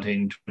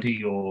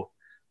 2019-20 or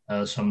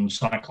some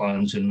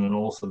cyclones in the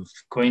north of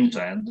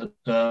Queensland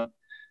that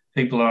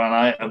people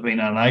have been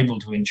unable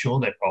to insure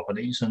their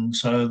properties, and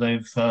so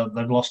they've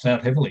lost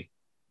out heavily.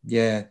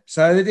 Yeah,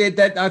 so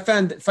that I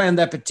found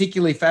that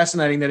particularly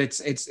fascinating. That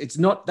it's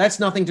not, that's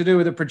nothing to do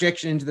with a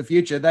projection into the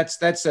future. That's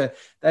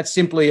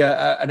simply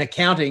an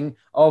accounting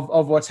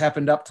of what's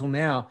happened up till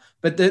now.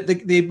 But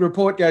the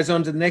report goes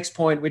on to the next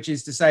point, which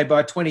is to say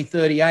by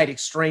 2038,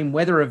 extreme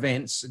weather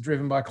events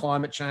driven by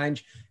climate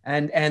change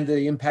and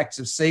the impacts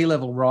of sea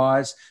level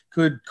rise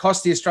could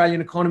cost the Australian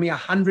economy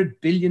 $100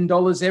 billion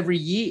every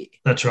year.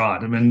 That's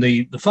right. I mean,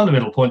 the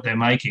fundamental point they're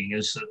making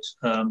is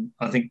that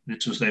I think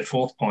this was their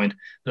fourth point,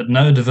 that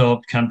no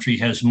developed country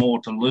has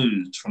more to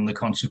lose from the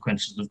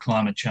consequences of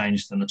climate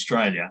change than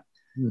Australia.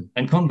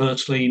 And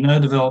conversely, no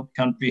developed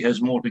country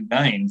has more to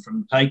gain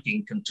from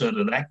taking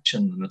concerted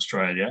action than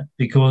Australia,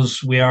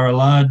 because we are a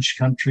large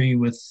country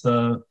with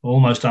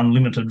almost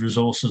unlimited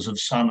resources of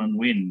sun and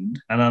wind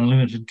and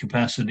unlimited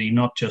capacity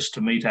not just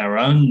to meet our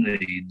own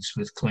needs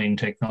with clean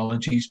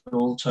technologies, but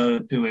also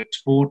to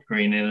export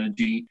green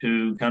energy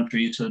to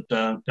countries that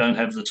don't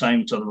have the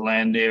same sort of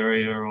land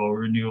area or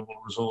renewable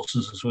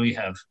resources as we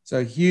have.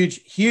 So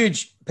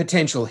huge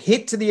potential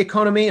hit to the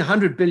economy,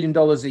 $100 billion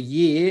a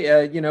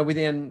year,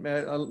 within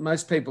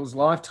most people's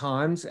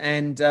lifetimes.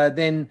 And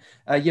then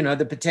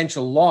the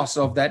potential loss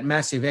of that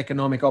massive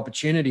economic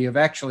opportunity of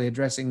actually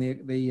addressing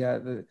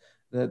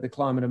the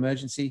climate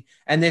emergency.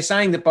 And they're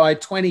saying that by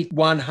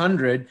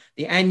 2100,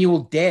 the annual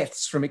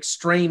deaths from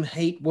extreme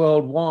heat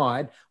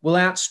worldwide will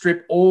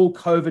outstrip all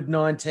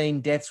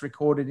COVID-19 deaths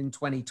recorded in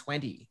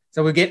 2020.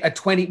 So we'll get a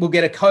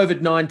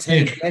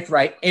COVID-19 death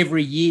rate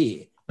every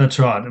year. That's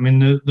right. I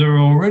mean, there are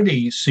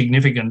already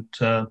significant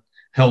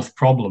health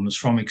problems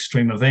from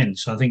extreme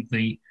events. I think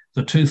the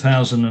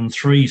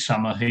 2003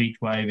 summer heat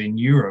wave in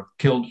Europe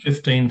killed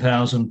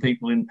 15,000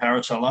 people in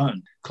Paris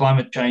alone.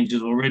 Climate change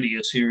is already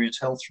a serious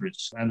health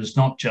risk, and it's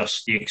not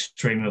just the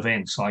extreme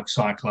events like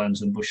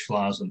cyclones and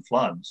bushfires and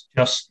floods,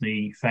 just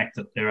the fact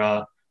that there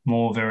are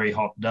more very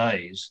hot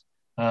days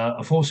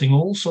are forcing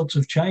all sorts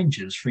of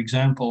changes. For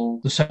example,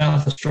 the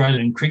South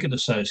Australian Cricket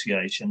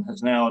Association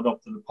has now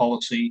adopted a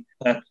policy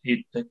that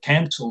it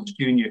cancels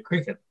junior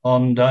cricket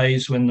on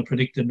days when the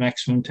predicted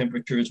maximum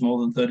temperature is more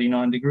than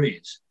 39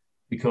 degrees,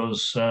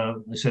 because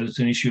they said it's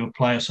an issue of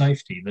player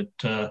safety,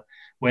 that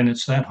when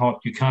it's that hot,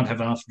 you can't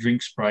have enough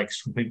drinks breaks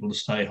for people to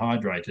stay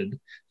hydrated.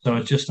 So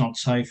it's just not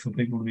safe for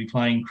people to be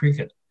playing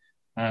cricket.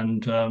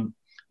 And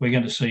we're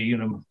going to see,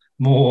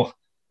 more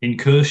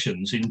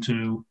incursions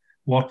into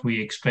what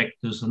we expect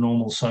as the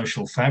normal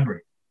social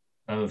fabric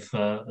of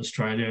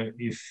Australia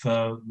if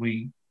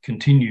we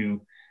continue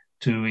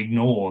to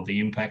ignore the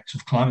impacts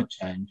of climate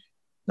change.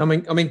 I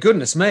mean,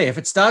 goodness me! If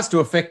it starts to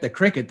affect the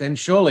cricket, then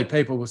surely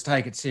people will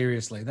take it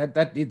seriously.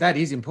 That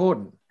is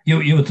important.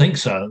 You would think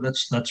so.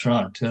 That's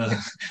right.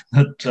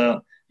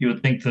 That you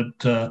would think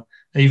that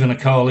even a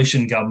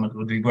coalition government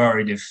would be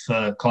worried if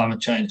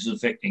climate change is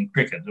affecting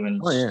cricket. I mean,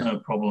 it's no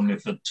problem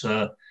if it's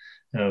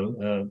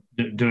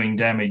doing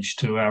damage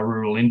to our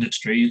rural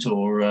industries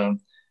or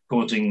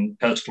causing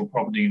coastal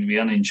property to be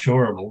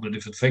uninsurable. But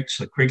if it affects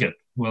the cricket,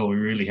 well, we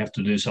really have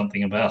to do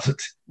something about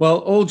it. Well,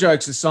 all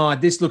jokes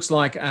aside, this looks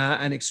like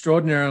an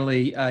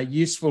extraordinarily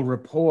useful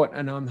report,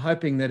 and I'm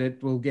hoping that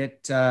it will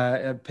get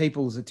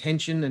people's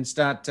attention and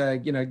start,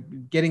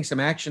 getting some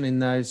action in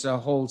those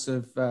halls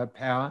of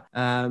power.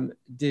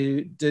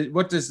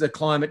 What does the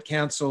Climate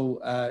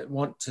Council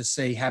want to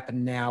see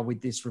happen now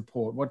with this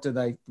report?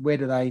 Where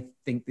do they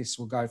think this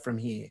will go from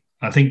here?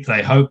 I think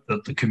they hope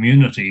that the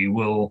community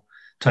will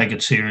take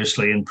it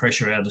seriously and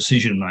pressure our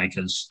decision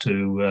makers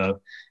to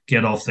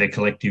get off their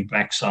collective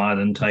backside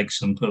and take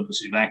some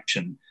purposive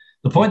action.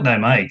 The point they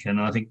make, and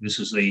I think this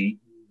is the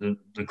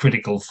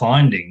critical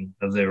finding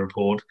of their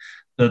report,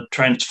 that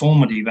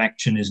transformative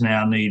action is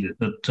now needed,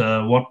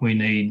 that what we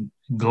need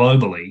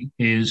globally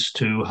is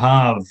to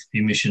halve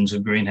emissions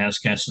of greenhouse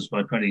gases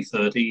by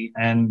 2030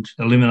 and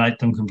eliminate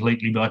them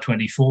completely by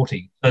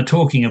 2040. So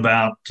talking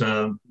about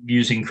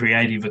using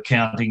creative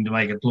accounting to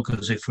make it look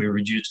as if we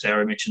reduced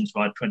our emissions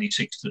by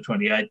 26 to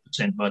 28%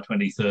 by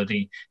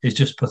 2030 is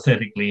just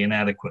pathetically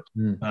inadequate.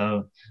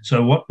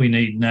 So what we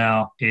need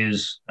now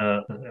is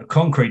a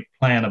concrete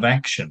plan of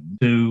action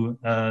to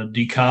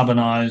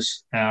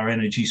decarbonise our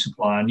energy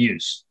supply and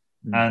use.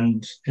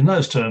 And in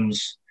those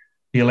terms,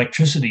 the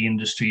electricity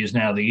industry is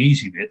now the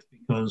easy bit,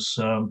 because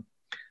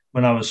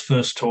when I was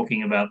first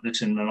talking about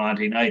this in the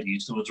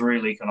 1980s, there was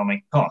real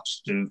economic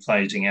cost to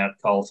phasing out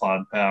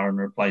coal-fired power and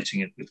replacing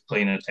it with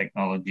cleaner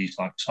technologies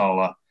like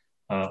solar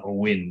or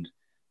wind.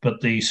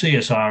 But the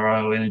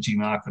CSIRO Energy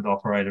Market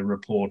Operator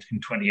report in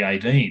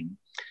 2018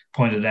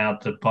 pointed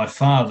out that by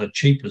far the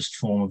cheapest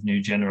form of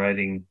new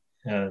generating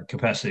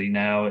capacity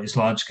now is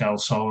large-scale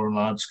solar and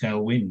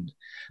large-scale wind.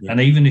 Yeah.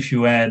 And even if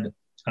you add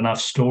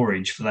enough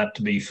storage for that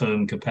to be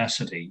firm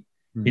capacity,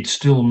 it's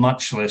still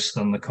much less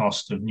than the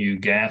cost of new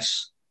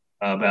gas,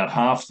 about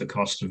half the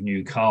cost of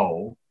new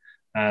coal,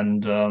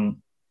 and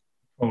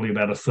probably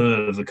about a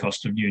third of the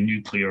cost of new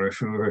nuclear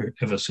if we were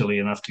ever silly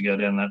enough to go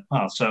down that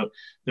path. So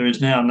there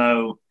is now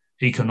no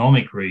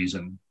economic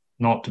reason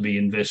not to be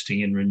investing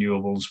in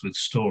renewables with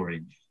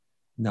storage.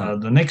 No.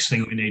 The next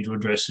thing we need to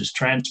address is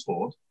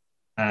transport,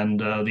 and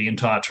the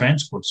entire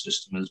transport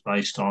system is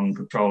based on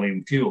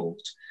petroleum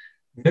fuels.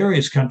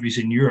 Various countries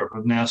in Europe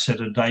have now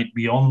set a date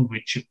beyond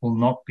which it will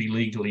not be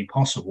legally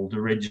possible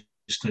to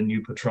register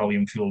new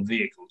petroleum fueled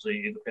vehicles,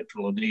 either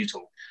petrol or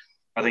diesel.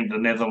 I think the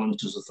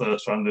Netherlands is the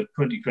first one to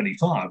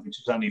 2025, which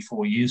is only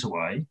 4 years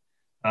away.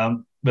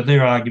 But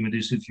their argument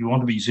is if you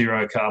want to be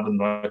zero carbon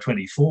by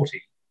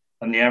 2040,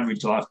 and the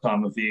average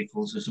lifetime of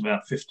vehicles is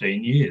about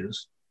 15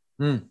 years,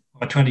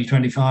 by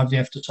 2025 you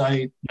have to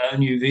say no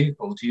new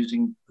vehicles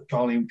using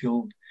petroleum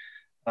fueled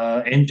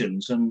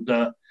engines. And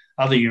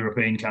other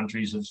European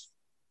countries have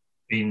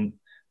been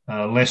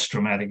less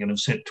dramatic and have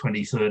set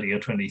 2030 or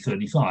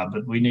 2035,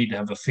 but we need to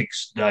have a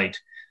fixed date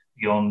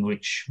beyond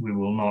which we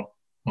will not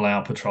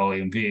allow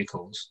petroleum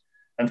vehicles.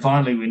 And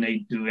finally, we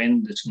need to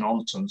end this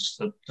nonsense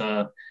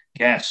that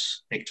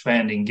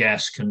expanding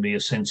gas can be a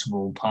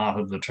sensible part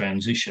of the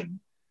transition.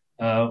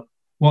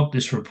 What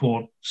this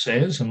report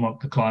says and what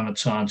the climate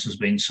science has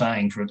been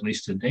saying for at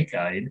least a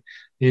decade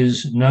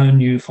is no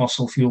new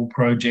fossil fuel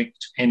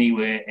project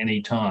anywhere,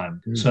 anytime.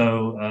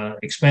 So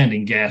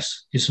expanding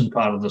gas isn't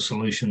part of the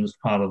solution, it's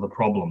part of the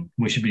problem.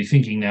 We should be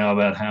thinking now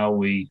about how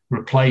we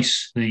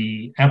replace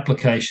the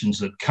applications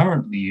that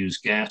currently use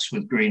gas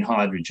with green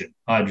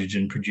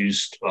hydrogen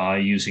produced by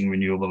using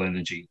renewable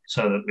energy,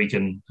 so that we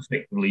can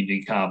effectively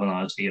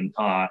decarbonise the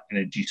entire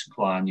energy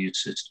supply and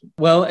use system.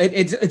 Well,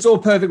 it's all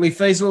perfectly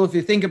feasible. If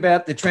you think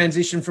about the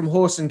transition from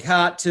horse and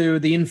cart to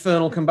the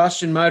internal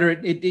combustion motor,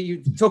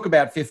 it took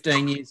about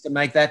 15 years to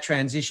make that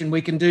transition.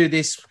 We can do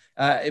this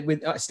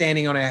with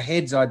standing on our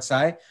heads, I'd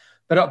say.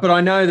 But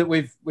I know that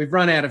we've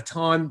run out of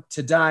time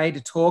today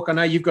to talk. I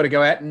know you've got to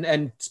go out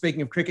and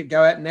speaking of cricket,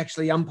 go out and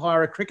actually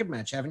umpire a cricket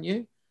match, haven't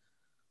you?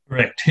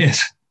 Correct,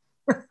 yes.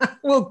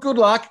 Well, good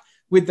luck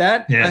with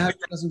that. Yeah. I hope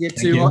it doesn't get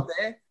too hot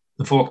there.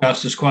 The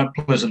forecast is quite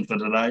pleasant for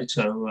today,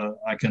 so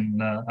I can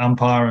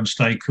umpire and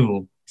stay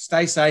cool.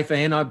 Stay safe,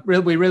 Ian.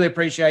 We really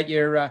appreciate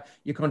your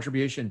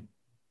contribution.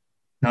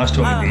 Nice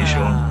talking to you,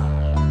 Sean.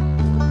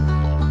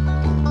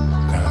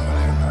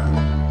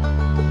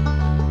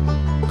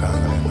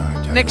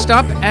 Next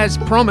up, as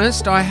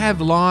promised, I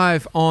have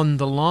live on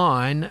the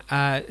line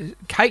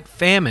Kate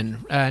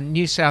Fairman,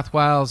 New South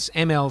Wales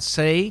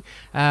MLC,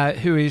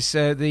 who is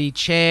the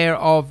chair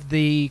of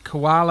the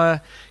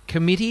Koala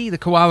Committee, the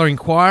Koala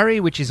Inquiry,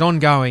 which is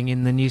ongoing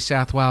in the New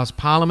South Wales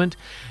Parliament.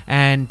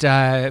 And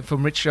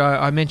from which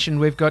I mentioned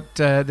we've got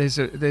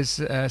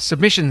there's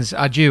submissions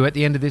are due at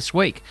the end of this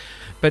week.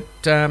 But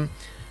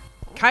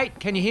Kate,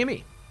 can you hear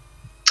me?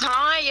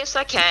 Hi, yes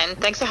I can.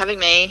 Thanks for having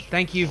me.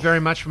 Thank you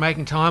very much for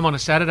making time on a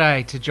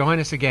Saturday to join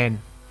us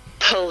again.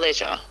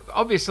 Pleasure.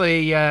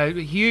 Obviously,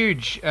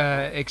 huge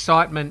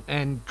excitement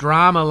and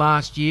drama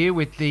last year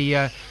with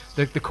the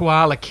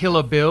Koala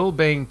Killer Bill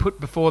being put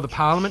before the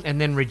Parliament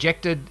and then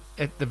rejected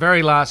at the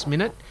very last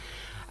minute,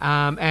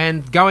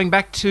 and going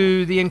back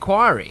to the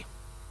inquiry.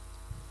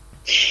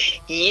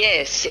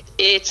 Yes,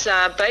 it's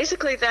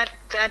basically that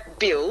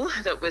bill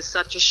that was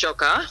such a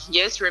shocker.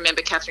 Yes,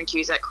 remember Catherine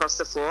Cusack crossed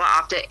the floor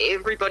after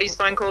everybody's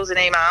phone calls and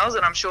emails,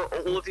 and I'm sure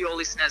all of your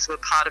listeners were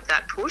part of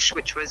that push,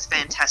 which was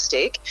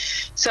fantastic.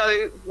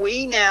 So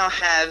we now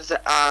have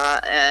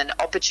an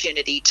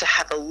opportunity to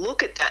have a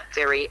look at that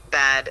very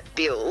bad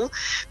bill,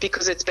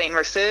 because it's been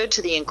referred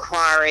to the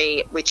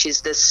inquiry, which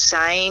is the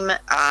same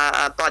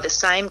by the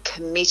same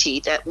committee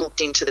that looked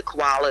into the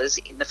koalas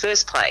in the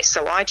first place.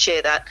 So I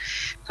chair that.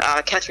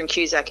 Catherine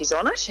Cusack is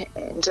on it,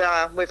 and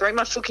we're very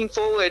much looking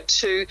forward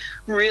to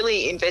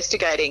really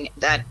investigating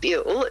that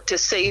bill to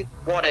see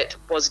what it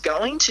was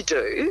going to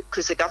do,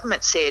 because the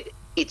government said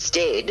it's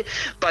dead.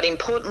 But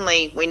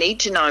importantly, we need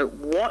to know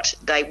what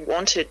they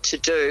wanted to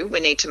do. We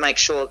need to make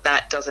sure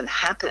that doesn't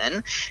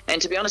happen. And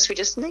to be honest, we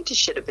just need to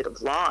shed a bit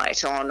of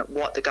light on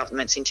what the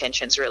government's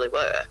intentions really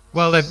were.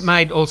 Well, they've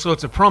made all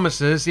sorts of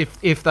promises.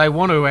 If they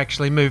want to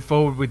actually move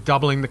forward with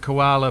doubling the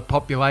koala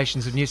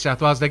populations of New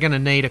South Wales, they're going to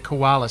need a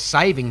koala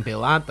saving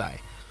bill, aren't they?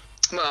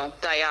 Well,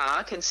 they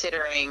are,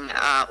 considering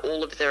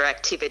all of their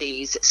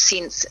activities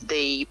since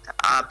the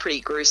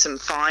pretty gruesome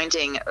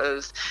finding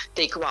of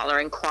the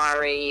Koala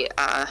Inquiry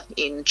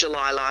in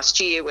July last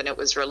year when it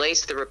was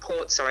released, the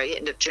report,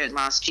 end of June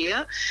last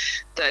year,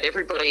 that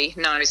everybody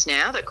knows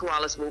now that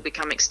koalas will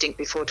become extinct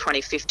before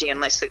 2050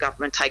 unless the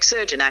government takes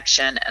urgent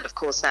action. And, of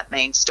course, that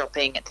means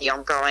stopping the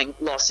ongoing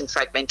loss and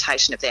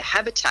fragmentation of their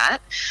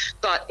habitat.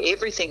 But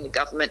everything the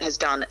government has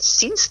done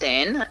since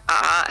then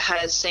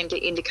has seemed to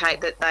indicate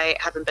that they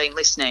haven't been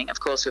listening. Of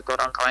course, we've got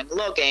ongoing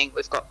logging,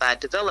 we've got bad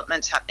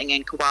developments happening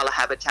in koala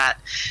habitat.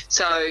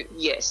 So,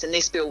 yes, and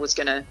this bill was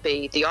going to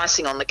be the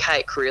icing on the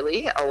cake,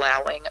 really,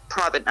 allowing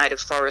private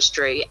native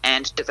forestry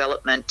and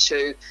development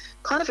to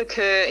kind of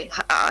occur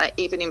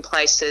even in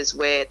places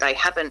where they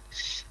haven't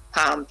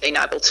been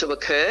able to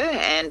occur.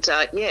 And,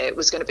 it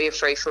was going to be a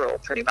free-for-all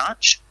pretty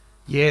much.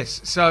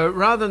 Yes. So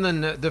rather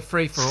than the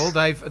free for all,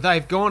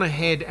 they've gone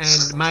ahead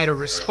and made a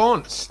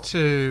response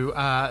to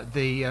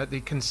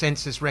the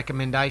consensus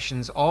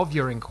recommendations of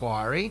your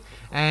inquiry,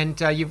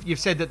 and you've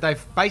said that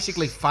they've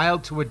basically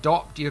failed to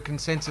adopt your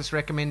consensus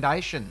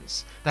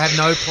recommendations. They have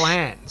no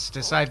plans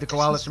to save the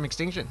koalas from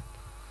extinction.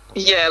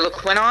 Yeah,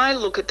 look, when I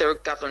look at the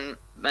government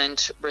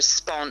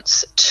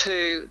response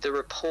to the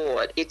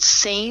report, it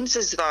seems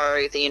as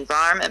though the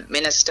Environment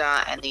Minister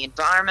and the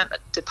Environment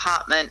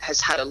Department has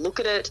had a look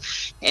at it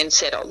and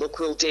said, oh, look,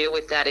 we'll deal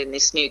with that in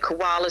this new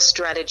koala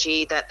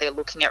strategy that they're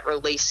looking at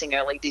releasing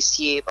early this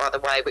year, by the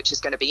way, which is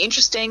going to be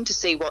interesting to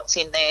see what's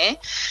in there.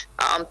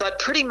 But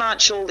pretty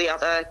much all the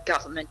other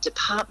government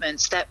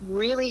departments that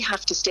really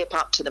have to step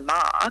up to the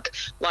mark,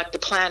 like the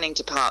Planning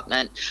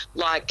Department,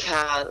 like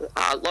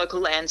local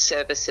land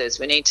services,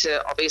 we need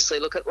to obviously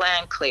look at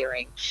land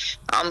clearing.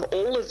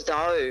 All of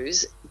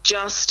those,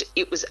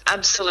 it was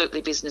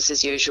absolutely business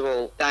as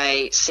usual.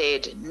 They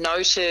said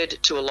noted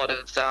to a lot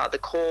of the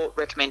core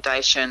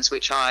recommendations,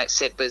 which I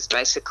said was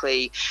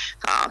basically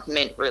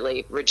meant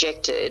really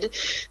rejected.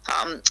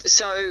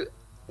 So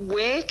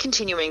we're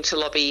continuing to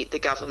lobby the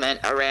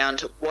government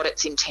around what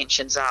its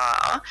intentions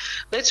are.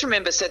 Let's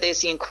remember, so there's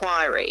the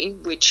inquiry,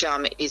 which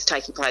is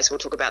taking place. We'll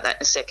talk about that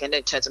in a second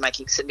in terms of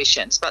making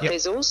submissions. But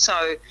There's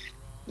also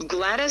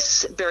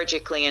Gladys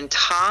Berejiklian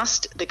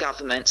tasked the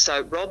government,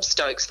 so Rob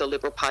Stokes, the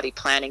Liberal Party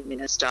Planning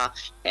Minister,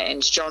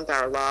 and John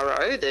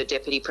Barilaro, the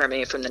Deputy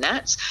Premier from the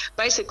Nats,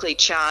 basically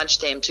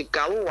charged them to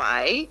go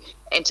away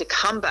and to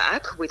come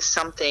back with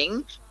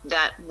something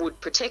that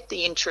would protect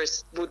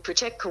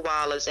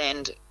koalas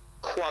and,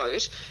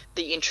 quote,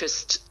 the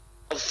interest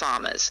of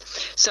farmers.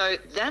 So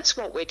that's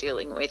what we're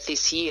dealing with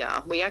this year.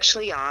 We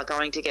actually are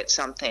going to get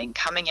something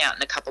coming out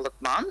in a couple of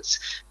months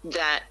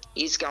that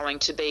is going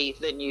to be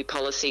the new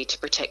policy to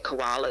protect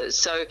koalas.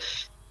 So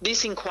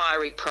this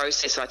inquiry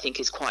process, I think,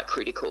 is quite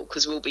critical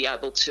because we'll be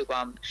able to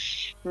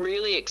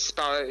really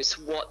expose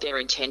what their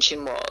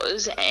intention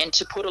was and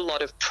to put a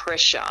lot of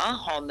pressure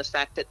on the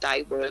fact that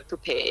they were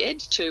prepared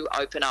to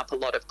open up a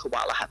lot of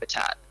koala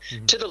habitat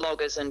to the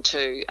loggers and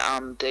to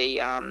the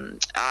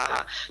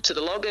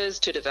loggers,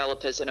 to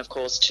developers, and of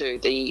course to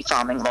the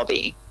farming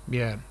lobby.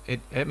 Yeah,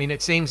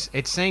 it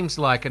seems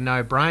like a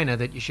no-brainer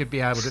that you should be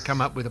able to come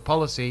up with a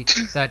policy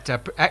that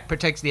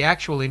protects the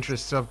actual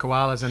interests of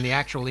koalas and the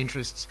actual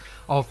interests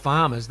of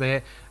farmers.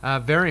 They're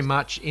very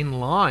much in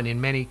line in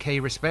many key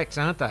respects,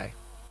 aren't they?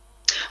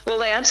 Well,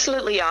 they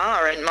absolutely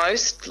are, and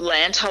most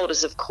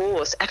landholders, of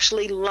course,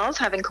 actually love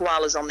having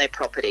koalas on their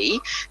property.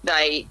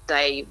 They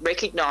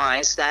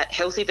recognise that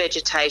healthy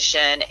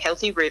vegetation,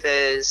 healthy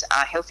rivers,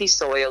 healthy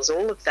soils,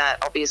 all of that,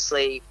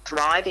 obviously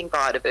thriving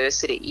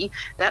biodiversity,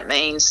 that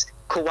means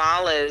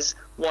koalas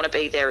want to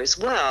be there as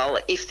well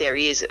if there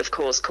is, of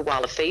course,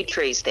 koala feed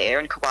trees there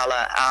and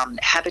koala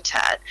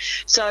habitat.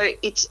 So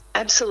it's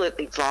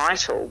absolutely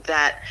vital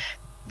that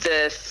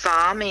the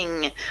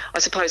farming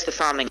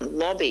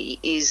lobby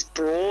is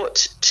brought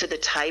to the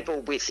table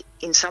with,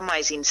 in some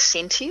ways,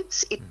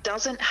 incentives. It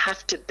doesn't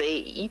have to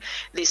be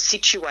this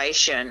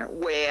situation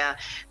where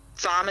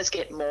farmers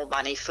get more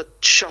money for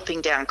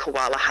chopping down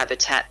koala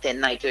habitat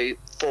than they do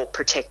for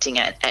protecting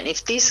it. And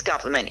if this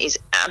government is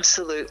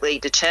absolutely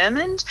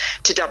determined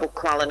to double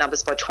koala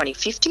numbers by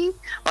 2050,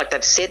 like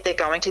they've said they're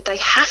going to, they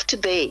have to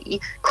be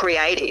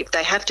creative.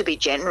 They have to be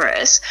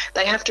generous.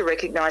 They have to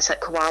recognise that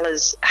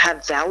koalas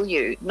have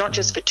value, not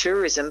just for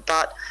tourism,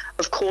 but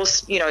of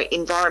course,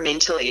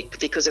 environmentally,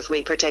 because if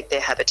we protect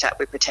their habitat,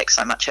 we protect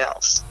so much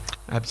else.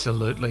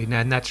 Absolutely,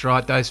 and that's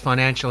right. Those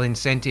financial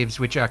incentives,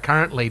 which are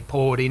currently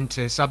poured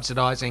into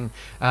subsidising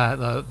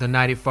the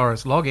native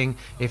forest logging,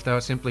 if they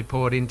were simply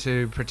poured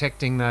into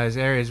protecting those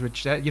areas,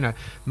 which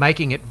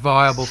making it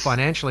viable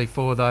financially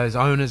for those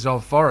owners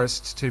of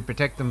forests to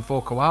protect them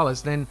for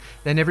koalas, then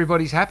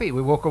everybody's happy.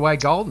 We walk away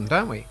golden,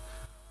 don't we?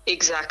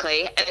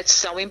 Exactly, and it's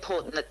so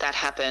important that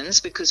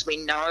happens because we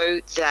know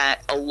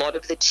that a lot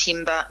of the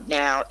timber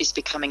now is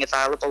becoming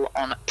available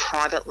on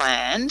private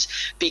land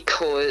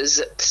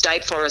because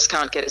state forests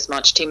can't get as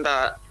much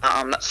timber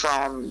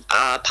from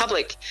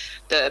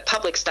the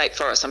public state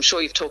forests. I'm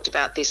sure you've talked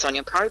about this on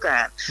your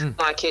program.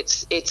 Like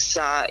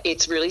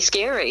it's really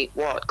scary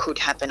what could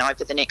happen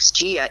over the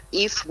next year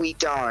if we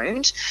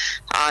don't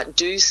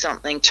do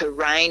something to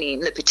rein in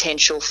the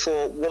potential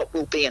for what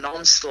will be an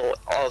onslaught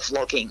of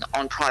logging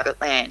on private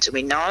land.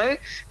 We know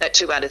that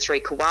 2 out of 3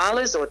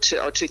 koalas, or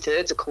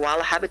 2/3 of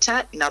koala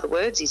habitat, in other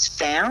words, is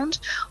found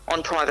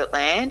on private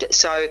land.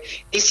 So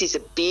this is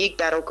a big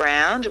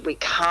battleground. We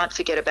can't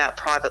forget about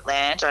private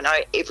land. I know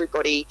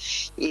everybody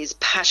is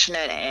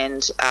passionate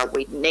and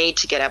we need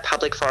to get our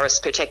public forests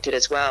protected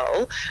as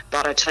well.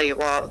 But I tell you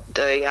what,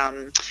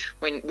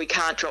 when we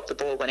can't drop the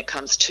ball when it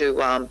comes to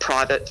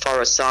private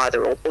forests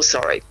either,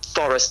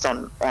 forests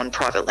on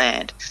private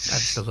land.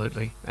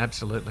 Absolutely.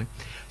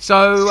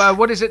 So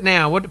what is it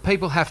now? What do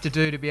people have to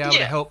do to be able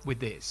to help with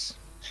this?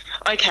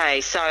 Okay,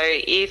 so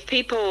if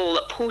people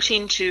put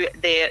into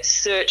their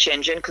search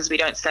engine, because we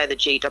don't say the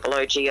Google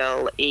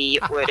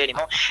word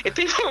anymore, if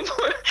people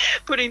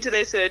put into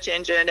their search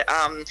engine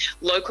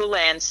Local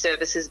Land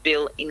Services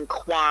Bill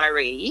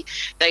inquiry,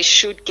 they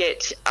should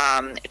get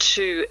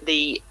to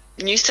the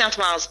New South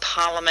Wales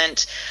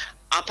Parliament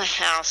Upper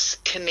House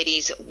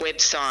Committee's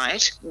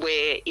website,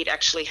 where it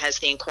actually has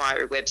the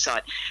inquiry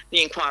website,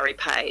 the inquiry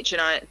page.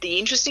 And the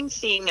interesting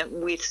thing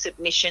with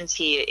submissions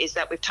here is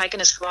that we've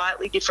taken a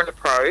slightly different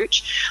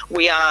approach.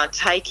 We are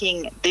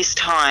taking this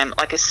time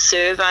like a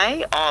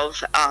survey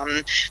of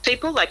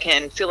people. They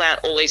can fill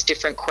out all these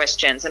different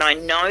questions. And I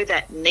know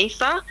that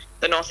NEFA,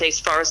 the North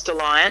East Forest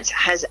Alliance,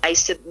 has a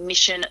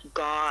submission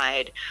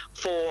guide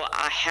for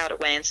how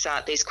to answer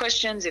these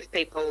questions if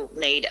people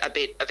need a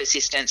bit of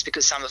assistance,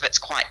 because some of it's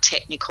quite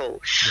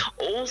technical.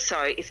 Yeah. Also,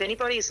 if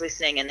anybody is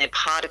listening and they're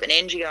part of an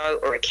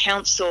NGO or a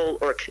council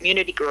or a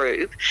community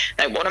group,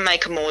 they want to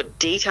make a more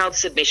detailed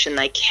submission,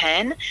 they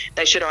can.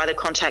 They should either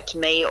contact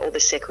me or the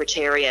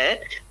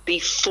Secretariat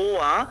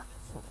before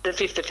the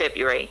 5th of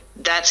February.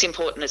 That's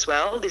important as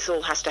well. This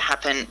all has to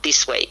happen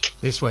this week.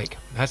 This week.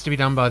 It has to be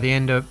done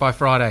by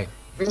Friday.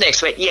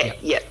 Next week,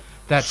 yeah.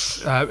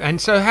 That's and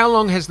so how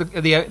long has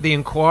the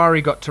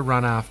inquiry got to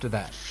run after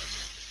that?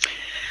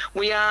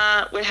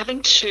 We're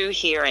having 2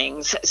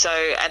 hearings,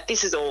 so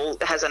this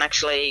hasn't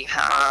actually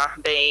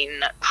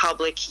been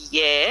public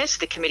yet.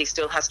 The committee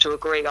still has to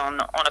agree on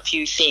a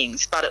few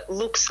things, but it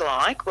looks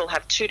like we'll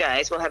have 2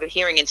 days. We'll have a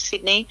hearing in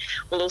Sydney.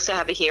 We'll also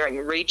have a hearing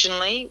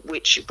regionally,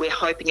 which we're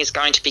hoping is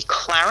going to be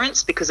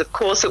Clarence, because of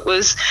course it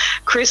was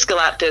Chris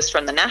Galapagos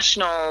from the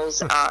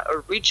Nationals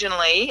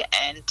originally,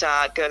 and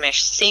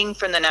Gurmesh Singh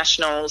from the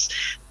Nationals,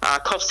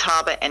 Coffs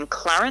Harbour and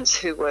Clarence,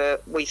 who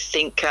were, we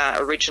think,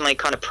 originally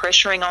kind of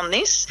pressuring on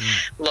this.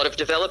 A lot of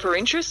developer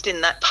interest in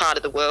that part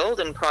of the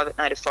world and private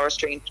native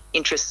forestry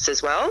interests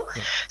as well.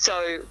 Yeah.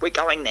 So we're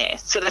going there.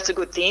 So that's a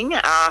good thing.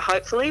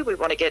 Hopefully we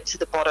want to get to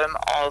the bottom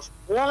of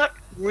what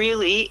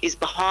really is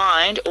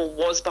behind or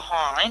was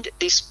behind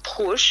this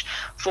push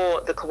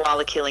for the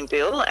koala killing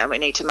bill, and we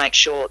need to make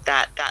sure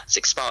that that's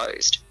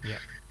exposed. Yeah.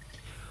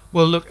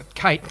 Well, look,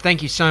 Kate,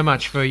 thank you so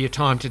much for your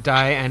time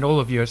today and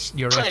all of your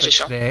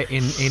efforts there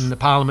in the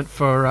Parliament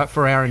for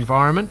our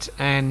environment,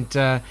 and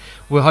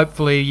well,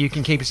 hopefully you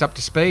can keep us up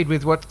to speed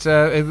with what's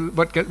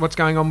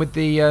going on with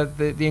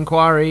the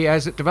inquiry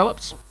as it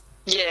develops.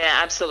 Yeah,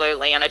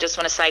 absolutely. And I just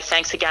want to say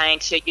thanks again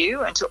to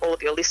you and to all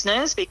of your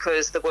listeners,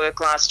 because the work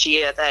last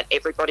year that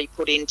everybody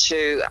put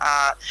into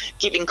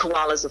giving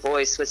koalas a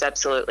voice was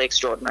absolutely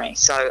extraordinary.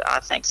 So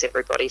thanks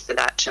everybody for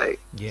that too.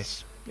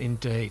 Yes.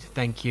 Indeed.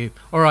 Thank you.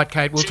 All right,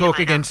 Kate, we'll talk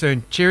again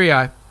soon.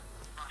 Cheerio.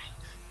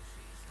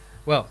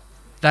 Well,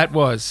 that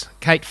was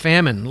Kate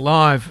Fairman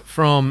live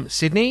from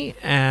Sydney,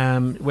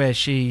 where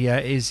she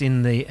is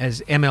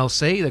as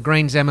MLC, the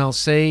Greens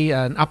MLC,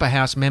 an upper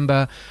house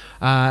member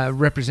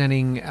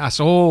representing us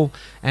all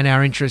and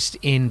our interest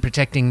in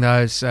protecting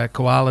those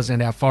koalas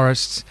and our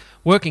forests,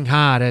 working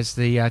hard as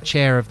the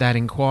chair of that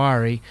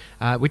inquiry,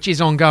 which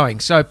is ongoing.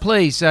 So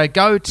please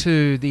go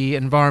to the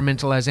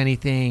Environmental As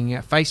Anything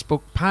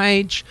Facebook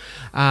page,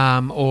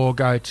 or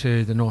go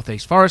to the North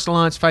East Forest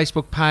Alliance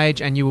Facebook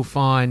page, and you will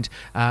find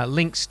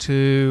links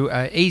to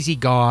an easy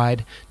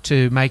guide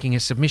to making a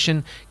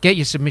submission. Get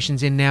your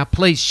submissions in now.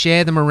 Please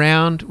share them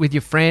around with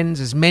your friends.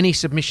 As many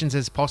submissions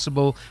as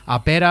possible are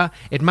better.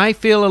 It may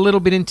feel a little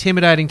bit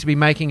intimidating to be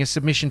making a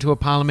submission to a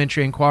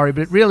parliamentary inquiry,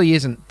 but it really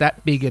isn't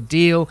that big a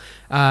deal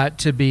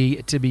to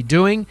be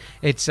doing.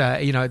 It's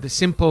the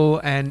simple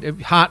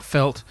and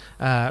heartfelt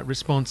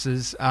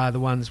responses are the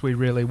ones we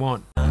really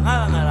want.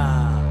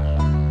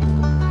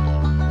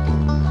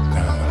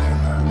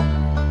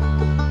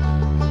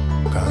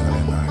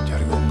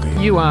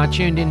 You are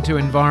tuned into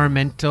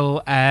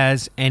Environmental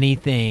As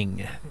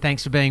Anything.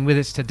 Thanks for being with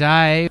us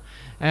today.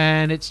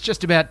 And it's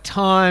just about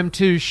time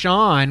to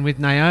shine with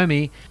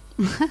Naomi.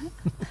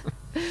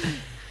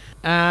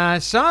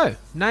 So,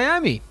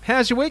 Naomi,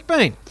 how's your week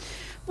been?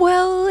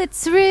 Well,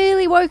 it's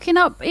really woken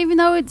up, even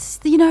though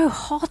it's,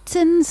 hot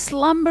and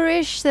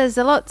slumberish. There's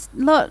a lot.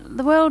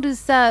 The world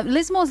is,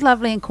 Lismore's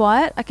lovely and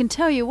quiet. I can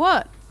tell you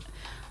what.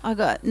 I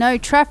got no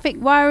traffic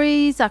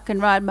worries. I can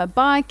ride my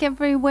bike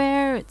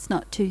everywhere. It's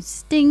not too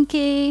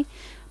stinky.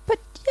 But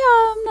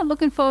yeah, I'm not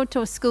looking forward to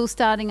a school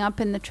starting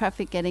up and the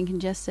traffic getting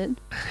congested.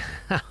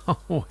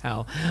 Oh,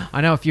 well,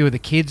 I know a few of the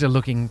kids are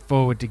looking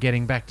forward to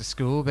getting back to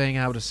school, being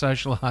able to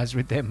socialise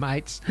with their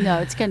mates. No,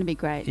 it's going to be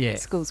great. Yeah.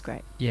 School's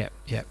great. Yeah.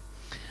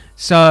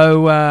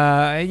 So,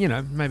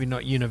 maybe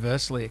not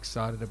universally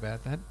excited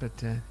about that, but,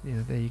 there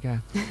you go.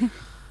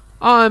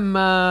 I'm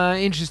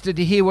interested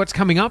to hear what's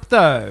coming up,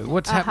 though.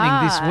 What's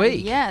happening this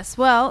week? Yes,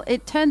 well,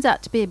 it turns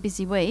out to be a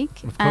busy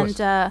week. Of course.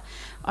 And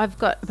I've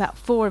got about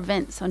 4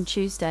 events on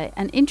Tuesday,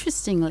 and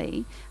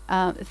interestingly,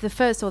 the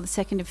 1st or the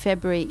 2nd of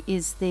February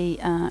is the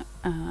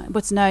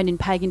what's known in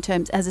pagan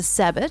terms as a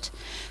Sabbat.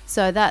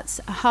 So that's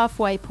a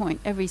halfway point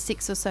every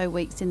 6 or so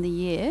weeks in the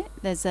year.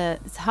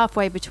 It's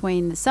halfway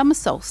between the summer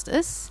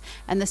solstice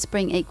and the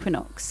spring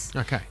equinox.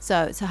 Okay.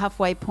 So it's a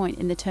halfway point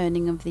in the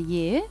turning of the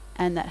year,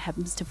 and that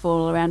happens to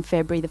fall around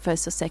February the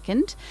 1st or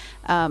 2nd.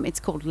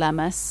 It's called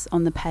Lammas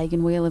on the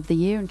pagan wheel of the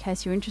year, in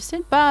case you're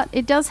interested. But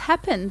it does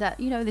happen that,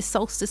 the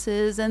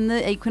solstices and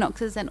the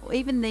equinoxes and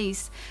even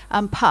these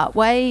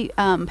part-way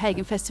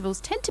pagan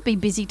festivals tend to be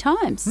busy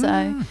times.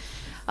 So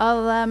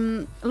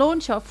I'll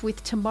launch off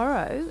with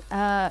tomorrow,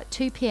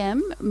 2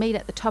 p.m, meet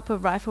at the top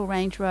of Rifle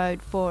Range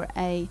Road for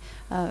a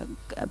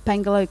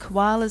Bangalore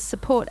Koalas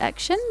support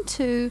action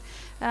to...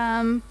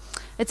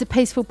 it's a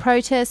peaceful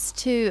protest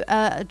to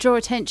draw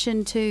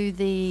attention to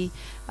the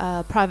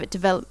private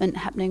development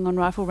happening on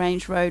Rifle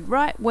Range Road,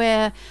 right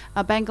where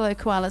Bangalore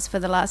Koalas for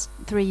the last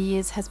 3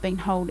 years have been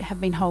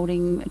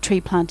holding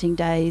tree planting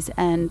days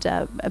and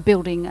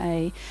building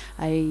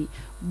a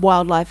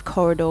wildlife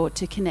corridor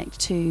to connect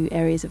to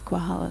areas of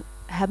koala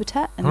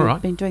habitat. And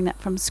we've been doing that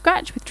from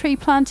scratch with tree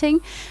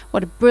planting.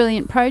 What a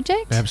brilliant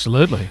project.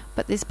 Absolutely.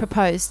 But this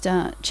proposed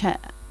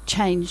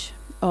change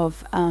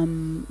of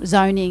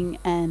zoning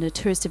and a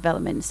tourist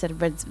development instead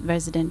of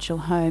residential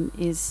home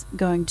is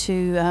going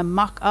to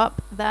muck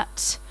up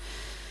that.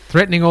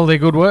 Threatening all their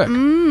good work.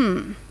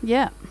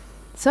 Yeah.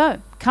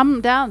 So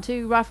come down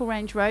to Rifle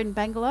Range Road in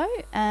Bangalore,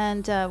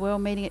 and we're all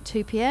meeting at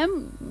 2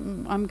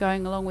 p.m. I'm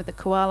going along with a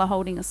koala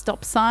holding a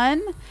stop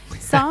sign.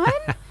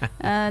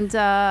 And,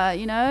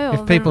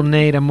 if people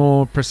need a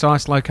more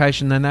precise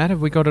location than that, have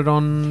we got it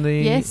on the...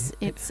 Yes,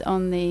 it's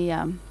on the...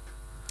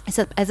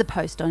 as a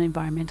post on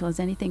Environmental as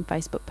Anything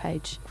Facebook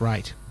page.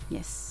 Great.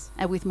 Yes.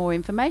 And with more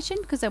information,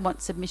 because they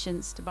want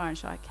submissions to Byron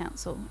Shire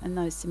Council, and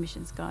those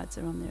submissions guides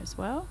are on there as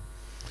well.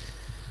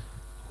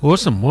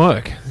 Awesome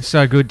work.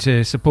 So good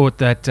to support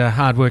that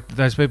hard work that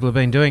those people have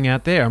been doing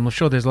out there. I'm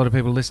sure there's a lot of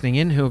people listening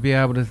in who will be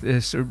able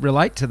to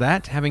relate to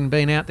that, having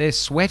been out there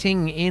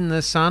sweating in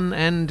the sun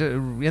and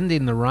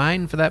in the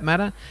rain, for that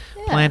matter,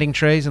 planting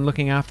trees and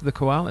looking after the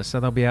koalas.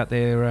 So they'll be out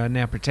there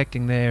now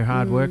protecting their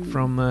hard work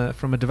from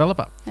a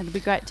developer. It'll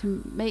be great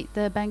to meet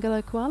the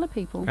Bangalore koala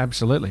people.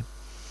 Absolutely.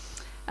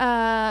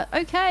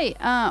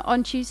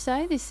 On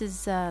Tuesday, this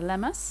is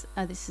Lammas.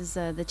 This is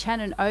the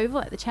Channon Oval.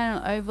 At the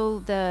Channon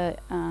Oval, the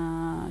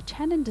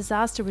Channon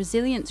Disaster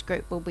Resilience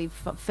Group will be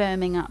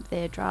firming up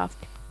their draft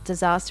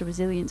disaster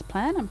resilience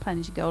plan. I'm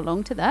planning to go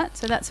along to that.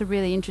 So that's a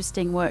really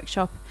interesting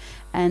workshop,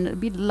 and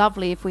it'd be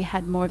lovely if we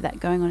had more of that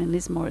going on in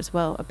Lismore as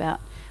well, about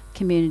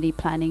community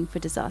planning for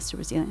disaster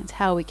resilience,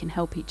 how we can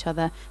help each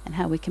other and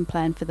how we can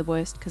plan for the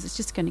worst, because it's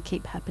just going to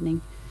keep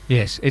happening.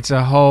 Yes, it's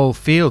a whole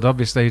field.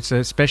 Obviously, it's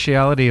a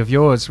speciality of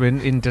yours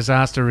in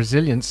disaster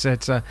resilience.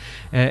 It's an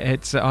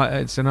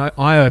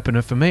eye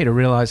opener for me to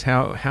realise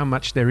how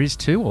much there is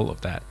to all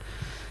of that.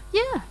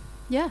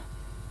 Yeah.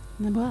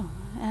 Well,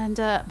 and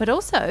but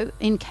also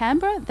in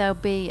Canberra, there'll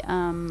be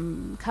a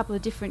couple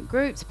of different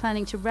groups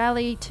planning to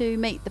rally to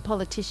meet the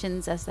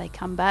politicians as they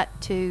come back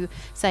to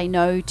say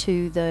no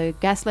to the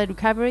gas-led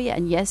recovery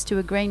and yes to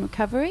a green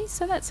recovery.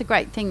 So that's a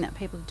great thing that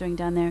people are doing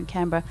down there in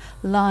Canberra,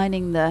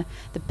 lining the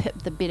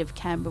bit of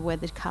Canberra where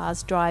the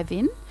cars drive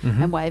in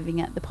and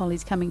waving at the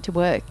pollies coming to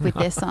work with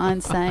their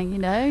signs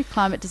saying,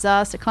 climate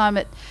disaster,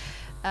 climate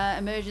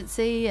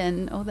emergency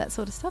and all that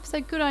sort of stuff.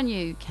 So good on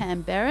you,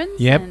 Canberrans.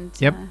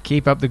 Yep.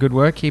 Keep up the good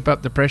work. Keep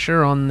up the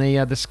pressure on the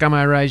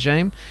scummo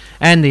regime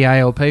and the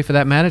ALP, for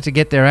that matter, to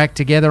get their act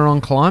together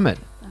on climate.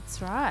 That's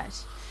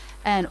right.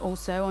 And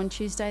also on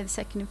Tuesday, the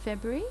 2nd of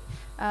February,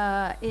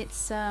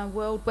 it's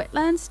World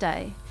Wetlands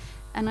Day.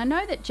 And I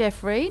know that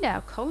Jeff Reid,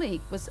 our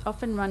colleague, was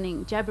often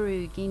running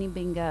Jabiru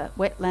Guinea-Binga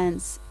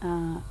wetlands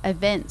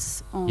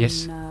events on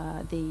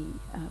the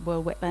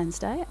World Wetlands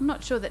Day. I'm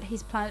not sure that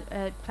he's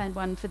planned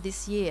one for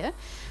this year,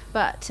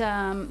 but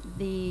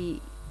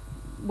the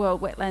World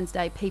Wetlands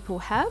Day people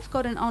have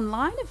got an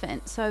online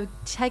event. So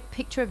take a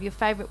picture of your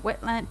favourite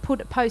wetland,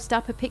 post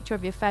up a picture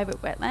of your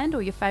favourite wetland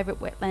or your favourite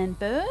wetland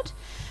bird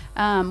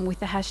with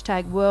the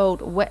hashtag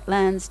World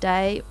Wetlands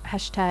Day,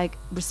 hashtag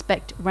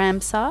Respect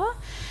Ramsar.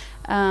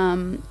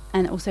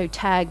 And also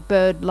tag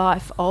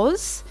BirdLife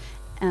Oz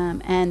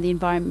and the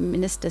Environment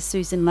Minister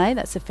Susan Ley,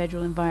 that's the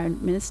Federal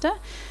Environment Minister.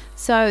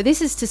 So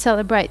this is to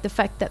celebrate the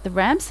fact that the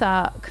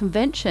Ramsar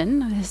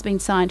Convention has been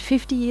signed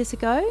 50 years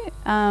ago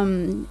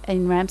in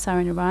Ramsar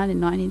in Iran in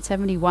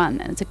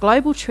 1971, and it's a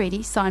global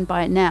treaty signed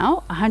by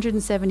now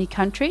 170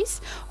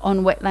 countries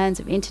on wetlands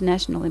of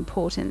international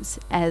importance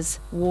as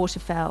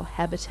waterfowl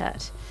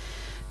habitat.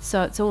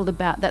 So it's all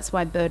about, that's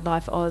why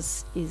BirdLife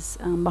Oz is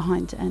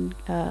behind and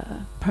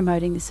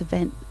promoting this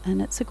event,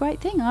 and it's a great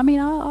thing. I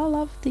mean, I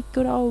love the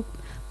good old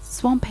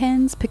swamp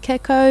hens,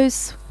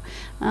 pakekos,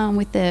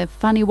 with their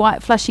funny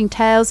white flashing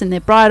tails and their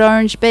bright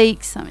orange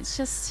beaks. It's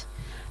just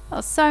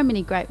so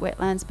many great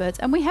wetlands birds,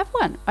 and we have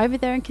one over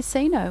there in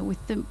Casino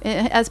with the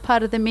as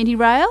part of the mini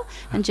rail,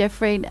 and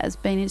Jeff Reid has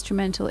been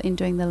instrumental in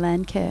doing the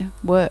land care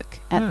work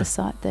at the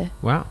site there.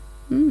 Wow.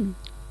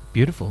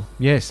 Beautiful.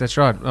 Yes, that's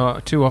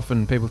right. Too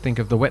often people think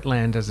of the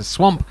wetland as a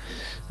swamp.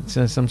 It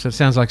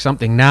sounds like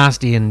something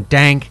nasty and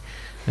dank.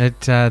 The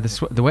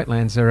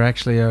wetlands are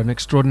actually an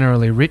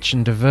extraordinarily rich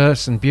and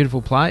diverse and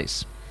beautiful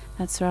place.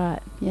 That's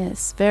right.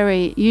 Yes,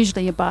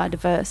 usually a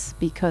biodiverse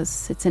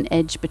because it's an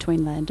edge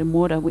between land and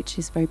water, which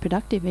is very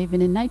productive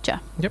even in nature.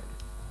 Yep.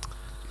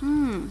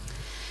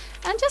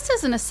 And just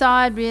as an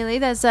aside, really,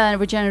 there's a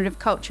regenerative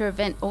culture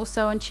event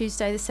also on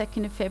Tuesday, the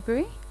 2nd of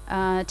February.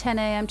 10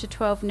 a.m. to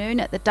 12 noon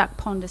at the Duck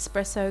Pond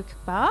Espresso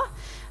Bar,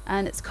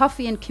 and it's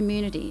coffee and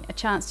community, a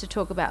chance to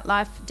talk about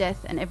life,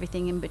 death and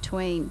everything in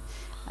between.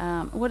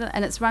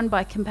 And it's run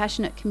by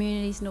Compassionate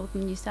Communities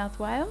Northern New South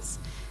Wales.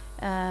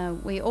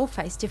 We all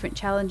face different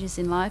challenges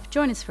in life.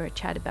 Join us for a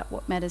chat about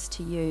what matters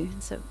to you.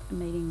 It's a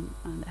meeting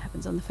that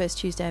happens on the first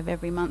Tuesday of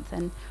every month,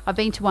 and I've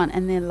been to one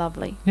and they're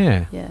lovely.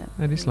 Yeah,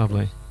 that is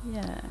lovely.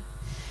 Yeah.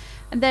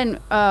 And then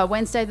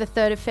Wednesday, the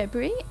 3rd of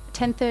February,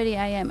 10:30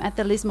 a.m. at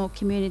the Lismore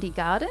Community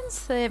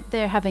Gardens.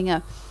 They're having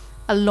a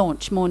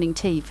launch morning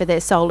tea for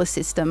their solar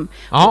system,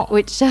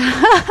 which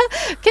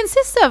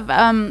consists of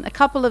a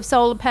couple of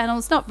solar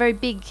panels, not very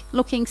big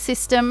looking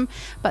system,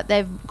 but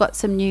they've got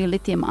some new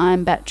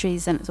lithium-ion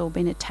batteries and it's all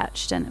been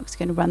attached, and it's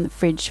going to run the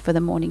fridge for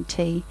the morning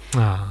tea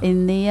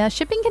in the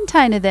shipping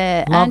container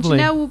there. Lovely. And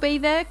Janelle will be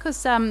there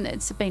because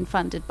it's been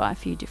funded by a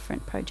few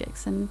different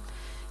projects, and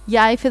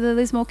yay for the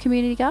Lismore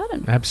Community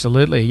Garden.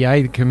 Absolutely.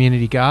 Yay, the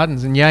community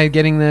gardens, and yay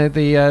getting the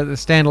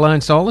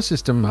standalone solar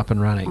system up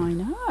and running. I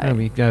know.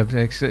 Able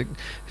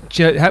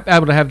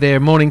to have their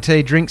morning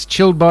tea drinks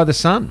chilled by the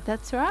sun.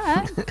 That's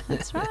right.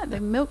 That's right. They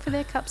milk for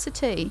their cups of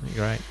tea.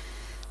 Great.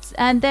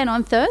 And then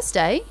on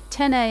Thursday,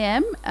 10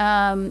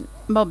 a.m.,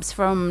 mobs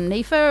from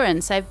NEFA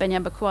and Save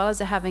Banyamba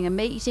Koalas are having a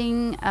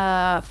meeting,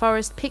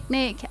 forest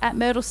picnic at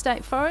Myrtle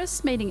State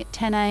Forest, meeting at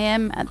 10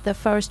 a.m. at the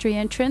forestry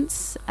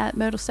entrance at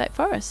Myrtle State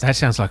Forest. That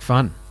sounds like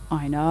fun.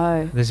 I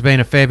know. There's been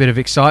a fair bit of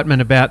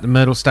excitement about the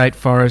Myrtle State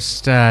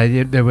Forest.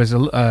 There was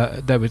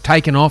they were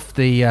taken off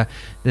the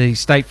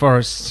State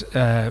Forest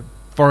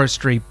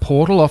forestry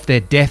portal off their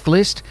death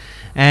list.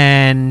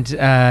 And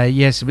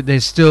yes, but they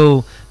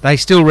still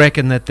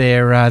reckon that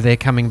they're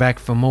coming back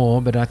for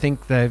more. But I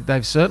think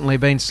they've certainly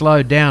been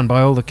slowed down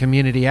by all the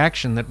community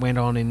action that went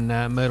on in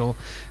Myrtle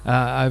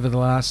over the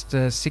last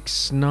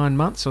 6-9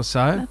 months or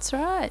so. That's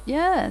right.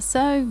 Yeah.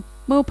 So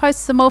we'll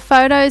post some more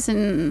photos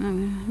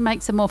and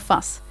make some more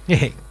fuss.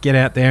 Yeah, get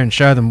out there and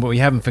show them what we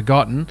haven't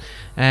forgotten,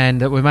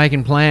 and that we're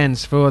making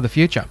plans for the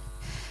future.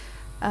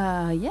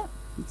 Yeah,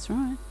 that's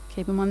right.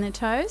 Keep them on their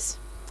toes.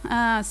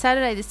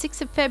 Saturday the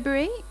 6th of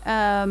February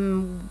at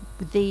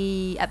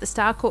the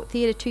Star Court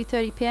Theatre,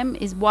 2:30 p.m.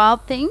 is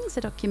Wild Things,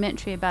 a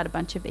documentary about a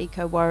bunch of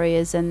eco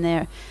warriors and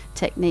their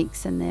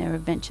techniques and their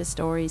adventure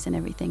stories and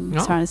everything,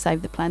 trying to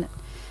save the planet.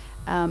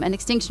 And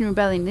Extinction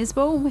Rebellion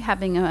Lismore, we're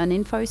having an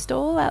info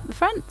stall out the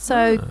front,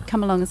 so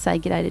come along and say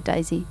g'day to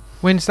Daisy.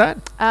 When's that?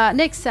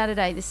 Next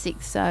Saturday the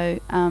 6th, so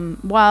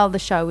while the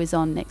show is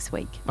on next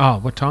week. Oh,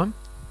 what time?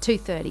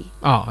 2:30.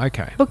 Oh,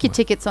 okay. Book your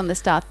tickets on the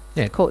Star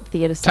Court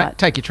Theatre site.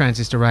 Take your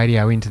transistor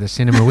radio into the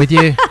cinema with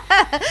you.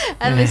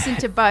 And listen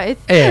to both.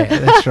 Yeah,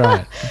 that's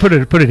right. Put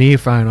an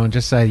earphone on,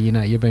 just so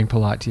you're being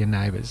polite to your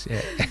neighbours.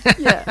 Yeah.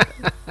 Yeah.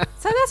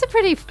 So that's a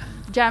pretty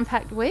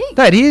jam-packed week.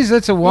 That is.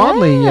 That's a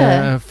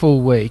wildly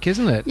full week,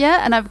 isn't it?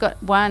 Yeah, and I've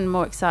got one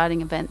more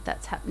exciting event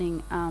that's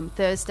happening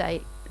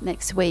Thursday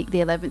next week, the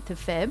 11th of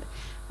Feb.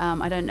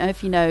 I don't know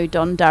if you know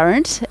Don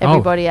Durrant,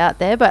 everybody out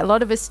there, but a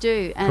lot of us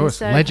do. And course,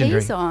 so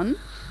legendary. He's on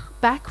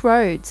Back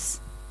Roads,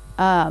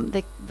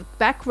 the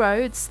Back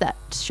Roads, that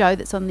show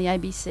that's on the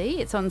ABC.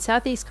 It's on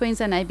South East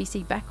Queensland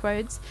ABC Back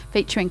Roads,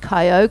 featuring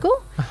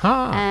Kyogle.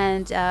 Aha.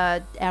 And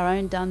our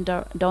own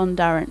Don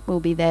Durrant will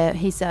be there.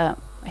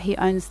 He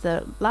owns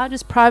the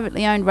largest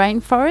privately owned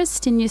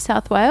rainforest in New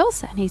South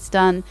Wales, and he's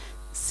done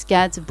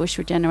scads of bush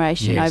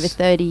regeneration over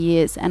 30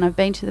 years. And I've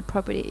been to the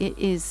property.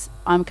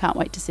 I can't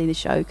wait to see the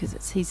show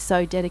because he's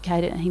so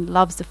dedicated and he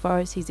loves the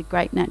forest. He's a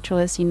great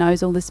naturalist. He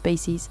knows all the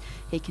species.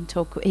 He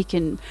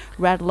can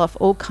rattle off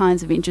all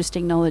kinds of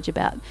interesting knowledge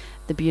about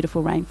the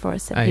beautiful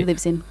rainforest that he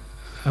lives in.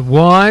 A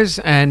wise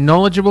and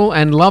knowledgeable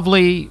and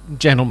lovely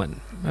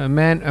gentleman. A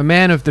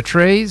man of the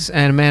trees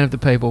and a man of the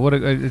people.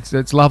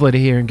 It's lovely to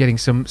hear him getting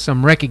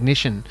some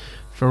recognition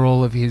for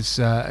all of his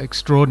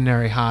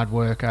extraordinary hard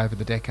work over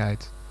the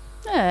decades.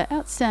 Yeah,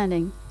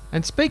 outstanding.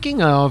 And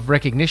speaking of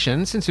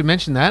recognition, since we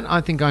mentioned that,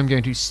 I think I'm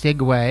going to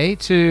segue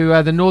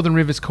to the Northern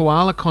Rivers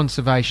koala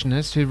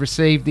conservationist who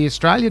received the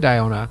Australia Day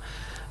honour.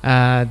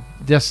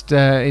 Just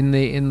in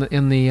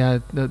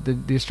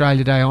the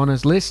Australia Day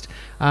honours list,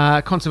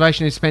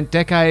 conservation who spent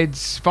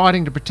decades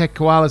fighting to protect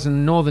koalas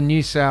in northern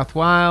New South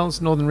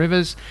Wales, Northern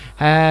Rivers,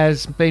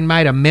 has been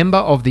made a member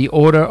of the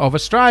Order of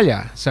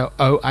Australia, so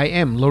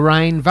OAM,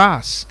 Lorraine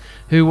Vass,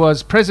 who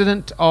was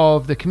president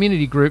of the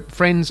community group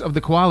Friends of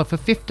the Koala for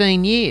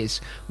 15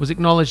 years, was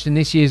acknowledged in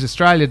this year's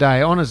Australia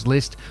Day Honours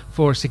list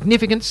for a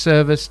significant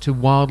service to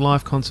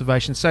wildlife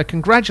conservation. So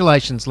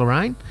congratulations,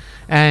 Lorraine,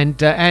 and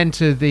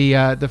to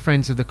the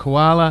Friends of the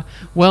Koala.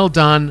 Well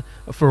done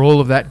for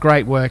all of that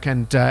great work,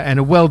 and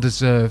a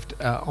well-deserved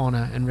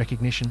honour and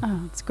recognition.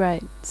 Oh, it's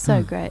great.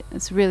 So great.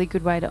 It's a really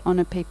good way to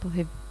honour people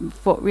who've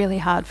fought really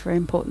hard for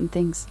important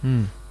things.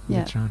 Yeah.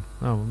 That's right.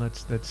 Oh, well,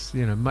 that's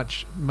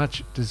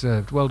much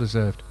deserved, well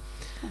deserved.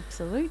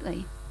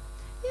 Absolutely.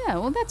 Yeah.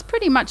 Well, that's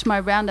pretty much my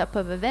roundup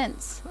of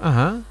events.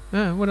 Yeah,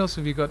 what else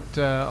have you got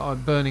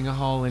burning a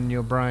hole in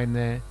your brain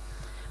there?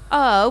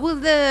 Oh well,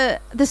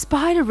 the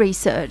spider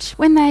research,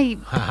 when they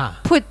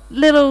put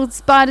little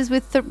spiders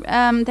with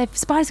the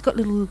spiders got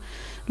little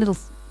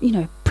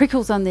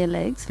prickles on their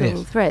legs,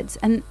 little threads,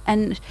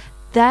 and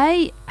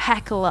they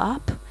hackle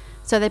up.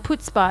 So they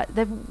put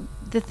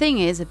the thing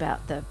is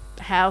about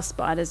how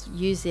spiders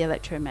use the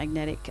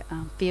electromagnetic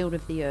field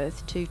of the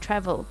earth to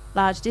travel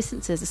large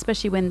distances,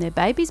 especially when they're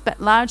babies. But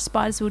large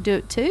spiders will do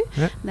it too.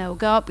 Yep. They'll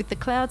go up with the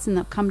clouds and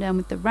they'll come down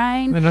with the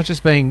rain. They're not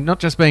just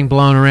being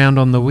blown around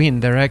on the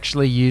wind. They're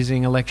actually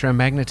using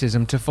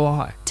electromagnetism to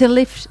fly. To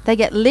lift, they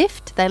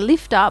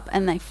lift up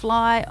and they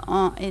fly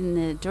in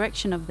the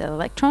direction of the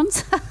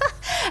electrons.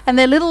 And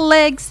their little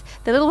legs,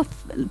 the little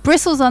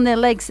bristles on their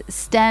legs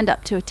stand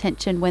up to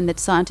attention when the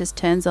scientist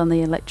turns on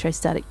the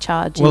electrostatic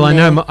charge. Well,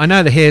 I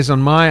know the hairs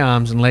on my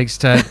arms and legs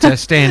to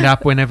stand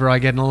up whenever I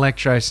get an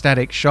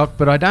electrostatic shock,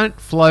 but I don't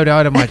float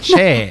out of my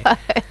chair. No.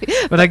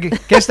 But I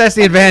guess that's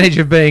the advantage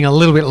of being a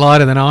little bit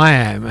lighter than I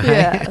am.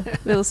 Yeah,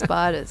 little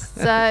spiders.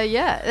 So,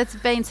 yeah, it's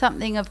been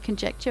something of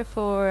conjecture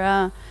for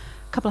a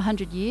couple of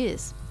 100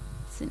 years.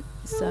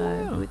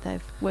 So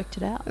they've worked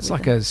it out. It's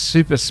like a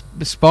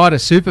spider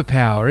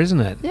superpower, isn't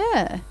it?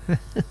 Yeah.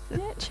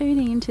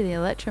 Tuning into the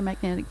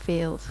electromagnetic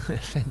field.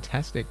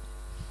 Fantastic.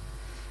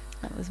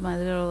 That was my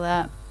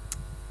little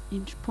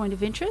point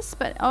of interest.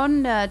 But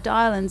on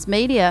Dylan's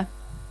media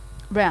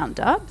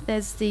roundup,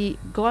 there's the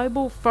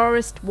Global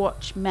Forest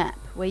Watch map,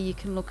 where you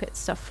can look at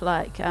stuff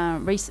like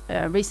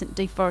recent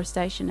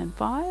deforestation and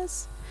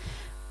fires,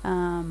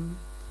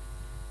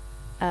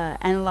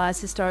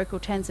 analyse historical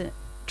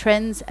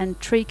trends and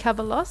tree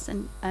cover loss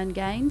and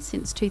gain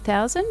since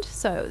 2000.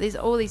 So there's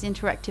all these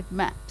interactive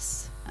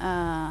maps.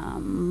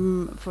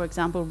 For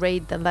example,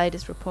 read the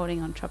latest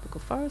reporting on tropical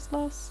forest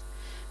loss.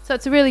 So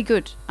it's really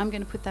good. I'm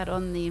going to put that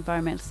on the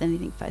Environmentalist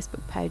Anything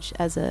Facebook page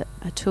as a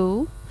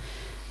tool.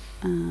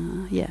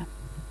 Yeah.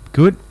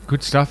 Good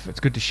stuff. It's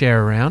good to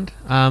share around.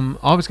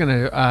 I was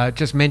going to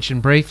just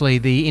mention briefly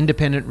the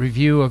independent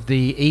review of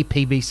the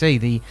EPBC,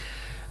 the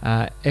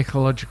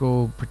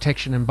Ecological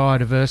Protection and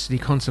Biodiversity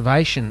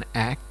Conservation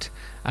Act,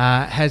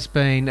 has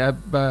been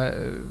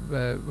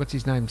what's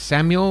his name,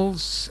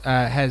 Samuels,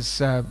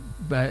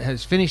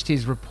 has finished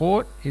his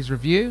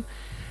review,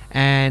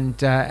 and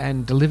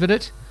delivered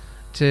it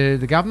to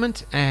the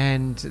government,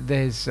 and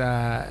there's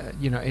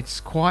it's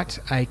quite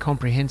a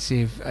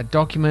comprehensive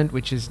document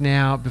which is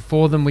now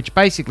before them, which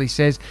basically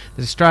says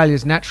that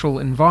Australia's natural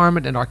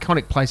environment and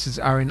iconic places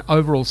are in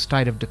overall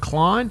state of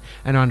decline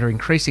and under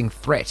increasing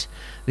threat.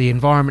 The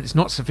environment is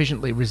not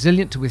sufficiently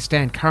resilient to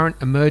withstand current,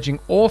 emerging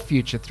or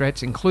future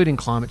threats, including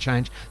climate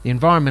change. The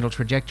environmental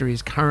trajectory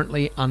is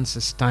currently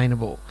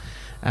unsustainable.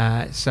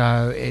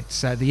 So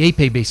it's the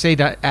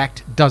EPBC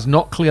Act does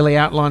not clearly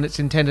outline its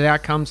intended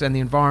outcomes, and the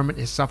environment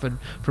has suffered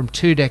from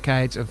 2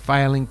 decades of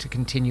failing to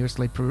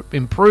continuously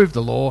improve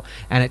the law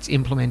and its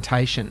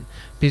implementation.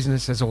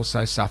 Business has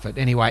also suffered.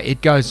 Anyway,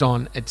 it goes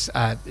on. It's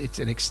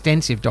an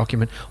extensive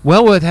document,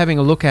 well worth having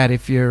a look at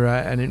if you're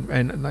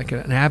an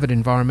avid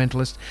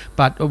environmentalist,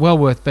 but well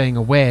worth being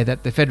aware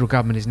that the federal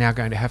government is now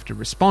going to have to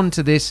respond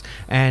to this,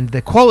 and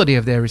the quality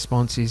of their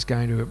response is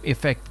going to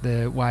affect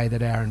the way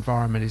that our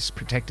environment is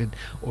protected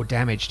or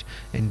damaged.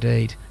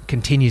 Indeed,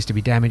 continues to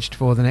be damaged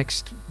for the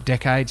next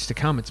decades to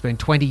come. It's been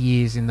 20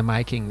 years in the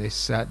making,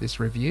 this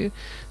review,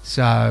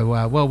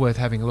 so well worth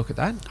having a look at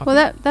that.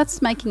 Well,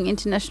 that's making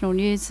international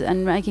news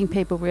and making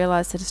people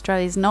realise that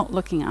Australia is not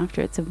looking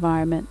after its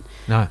environment.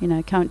 No.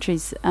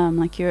 Countries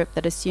like Europe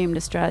that assumed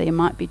Australia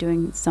might be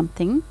doing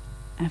something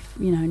have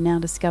now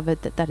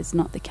discovered that is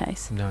not the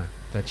case. No,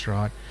 that's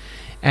right.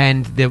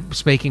 And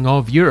speaking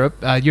of Europe,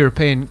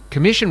 European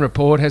Commission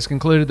report has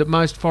concluded that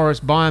most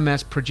forest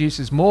biomass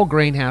produces more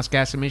greenhouse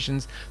gas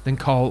emissions than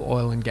coal,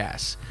 oil and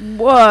gas.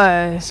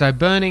 Whoa. So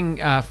burning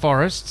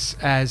forests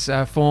as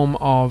a form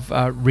of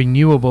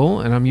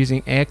renewable, and I'm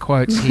using air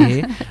quotes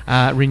here,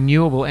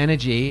 renewable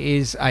energy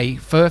is a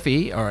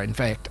furphy, or in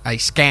fact a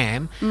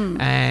scam,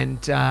 and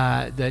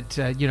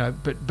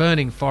but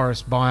burning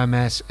forest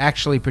biomass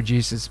actually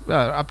produces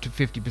up to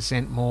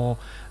 50% more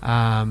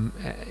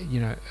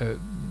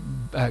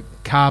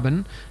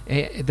carbon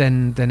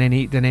than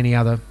any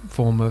other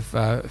form of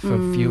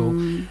for fuel,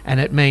 and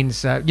it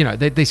means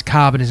this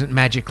carbon isn't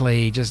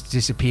magically just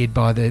disappeared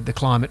by the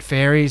climate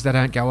fairies. They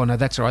don't go, oh no,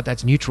 that's all right,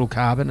 that's neutral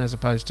carbon as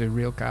opposed to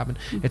real carbon.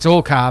 It's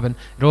all carbon.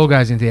 It all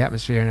goes into the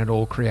atmosphere and it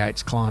all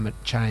creates climate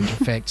change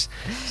effects.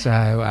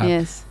 So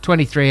Yes.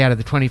 23 out of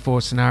the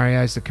 24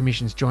 scenarios the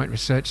Commission's Joint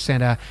Research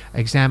Centre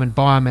examined,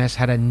 biomass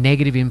had a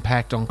negative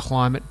impact on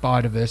climate,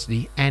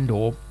 biodiversity, and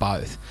or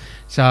both.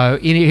 So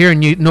here in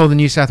northern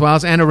New South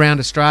Wales and around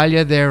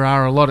Australia, there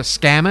are a lot of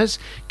scammers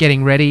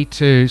getting ready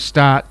to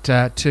start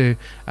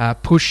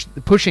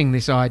pushing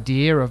this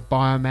idea of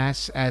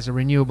biomass as a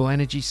renewable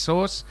energy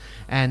source,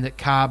 and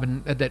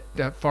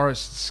that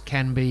forests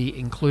can be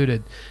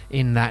included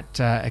in that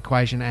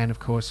equation. And of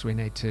course, we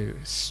need to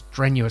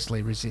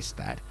strenuously resist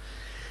that.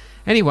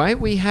 Anyway,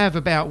 we have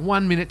about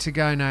 1 minute to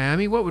go,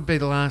 Naomi. What would be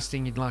the last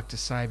thing you'd like to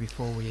say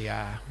before we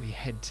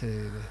head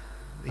into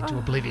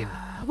oblivion?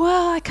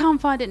 Well, I can't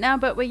find it now,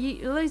 but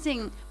we've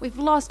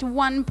lost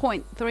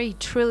 1.3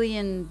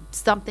 trillion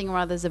something or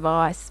others of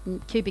ice,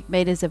 cubic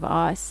meters of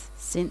ice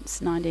since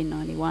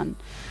 1991.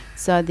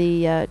 So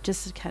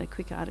just had a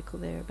quick article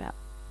there about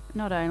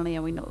not only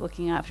are we not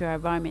looking after our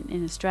environment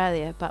in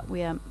Australia, but we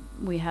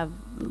have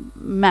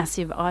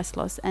massive ice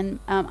loss, and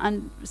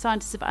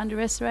scientists have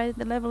underestimated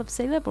the level of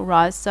sea level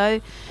rise.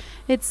 So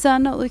it's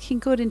not looking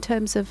good in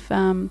terms of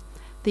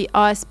the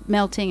ice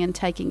melting and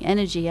taking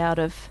energy out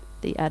of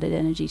the added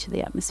energy to the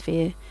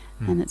atmosphere,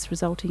 and it's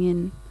resulting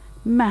in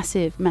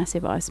massive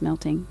ice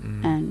melting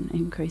and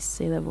increased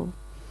sea level.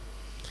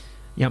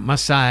 Yeah,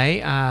 must say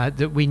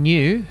that we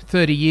knew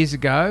 30 years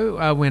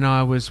ago when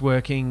I was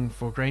working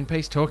for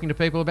Greenpeace, talking to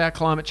people about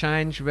climate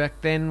change back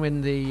then,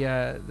 when the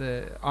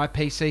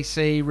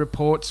IPCC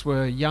reports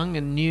were young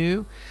and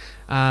new.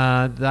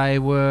 They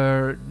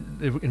were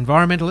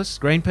environmentalists,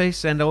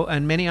 Greenpeace,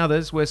 and many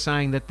others were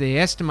saying that the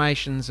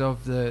estimations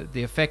of the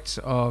effects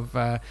of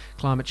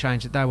climate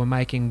change that they were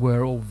making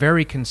were all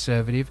very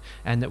conservative,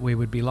 and that we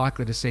would be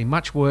likely to see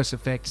much worse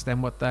effects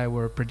than what they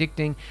were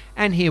predicting.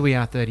 And here we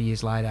are 30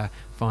 years later,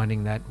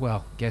 finding that,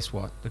 well, guess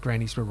what? The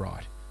Greenies were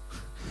right.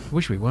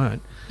 Wish we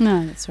weren't.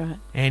 No, that's right.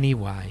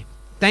 Anyway,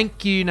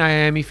 thank you,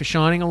 Naomi, for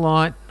shining a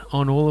light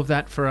on all of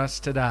that for us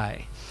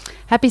today.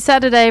 Happy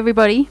Saturday,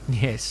 everybody.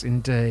 Yes,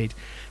 indeed.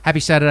 Happy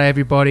Saturday,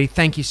 everybody.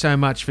 Thank you so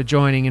much for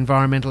joining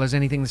Environmental as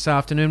Anything this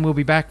afternoon. We'll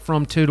be back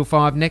from 2 to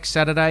 5 next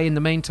Saturday. In the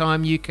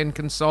meantime, you can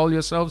console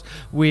yourselves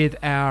with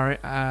our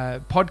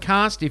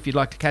podcast if you'd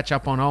like to catch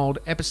up on old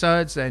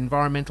episodes,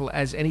 Environmental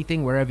as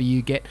Anything, wherever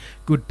you get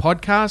good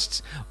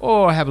podcasts,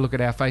 or have a look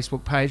at our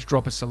Facebook page.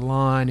 Drop us a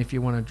line if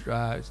you want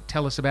to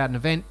tell us about an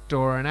event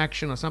or an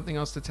action or something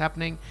else that's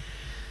happening.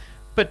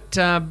 But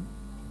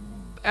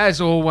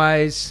as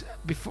always,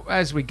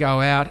 as we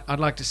go out, I'd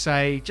like to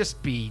say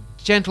just be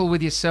gentle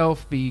with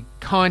yourself, be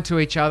kind to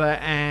each other,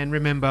 and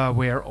remember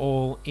we're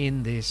all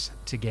in this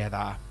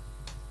together.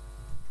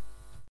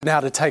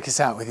 Now to take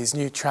us out with his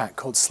new track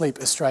called Sleep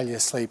Australia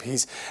Sleep.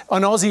 He's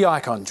an Aussie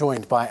icon,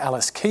 joined by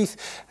Alice Keith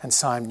and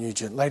Simon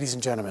Nugent. Ladies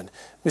and gentlemen,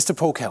 Mr.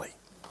 Paul Kelly.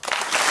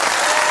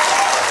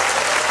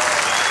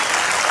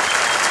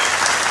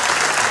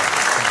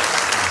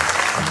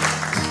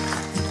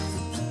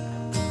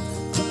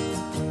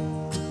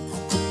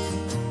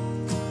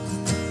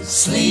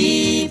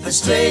 Sleep,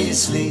 Australia,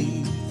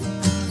 sleep.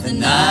 The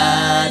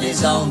night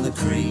is on the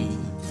creek.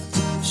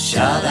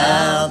 Shout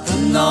out the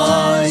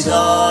noise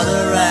all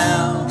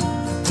around.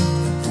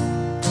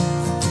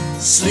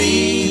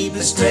 Sleep,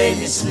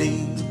 Australia,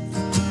 sleep.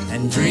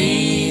 And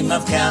dream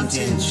of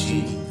counting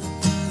sheep,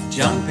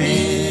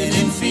 jumping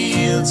in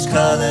fields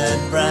coloured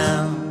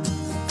brown.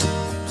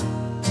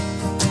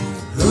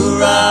 Who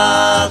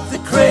rock the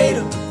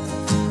cradle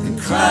and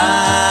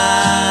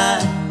cry?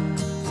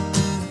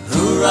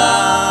 Who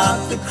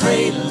rock the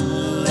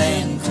cradle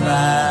and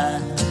cry?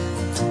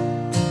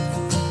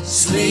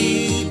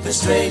 Sleep,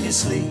 Australia,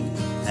 sleep,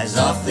 as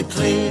off the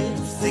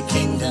cliff the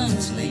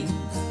kingdoms leap.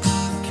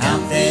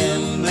 Count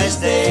them as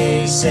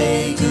they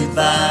say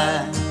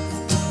goodbye.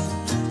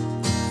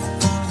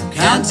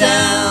 Count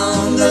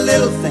down the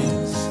little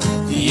things,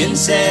 the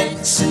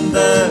insects and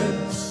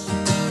birds.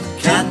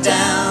 Count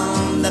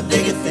down the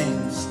bigger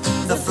things,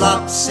 the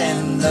flocks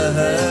and the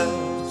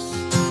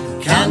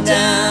herds. Count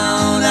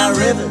down our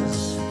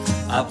rivers,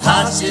 our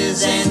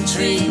pastures and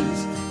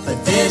trees.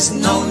 But there's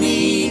no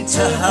need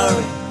to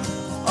hurry.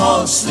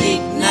 Oh,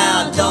 sleep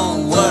now,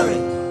 don't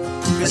worry,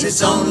 'cause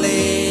it's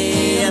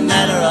only a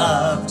matter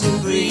of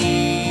degrees.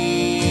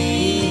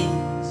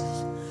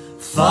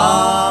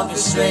 Fog,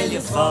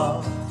 Australia,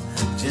 fog,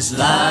 just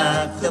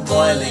like the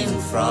boiling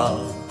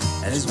frog.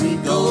 As we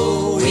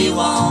go, we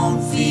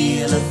won't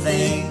feel a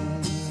thing.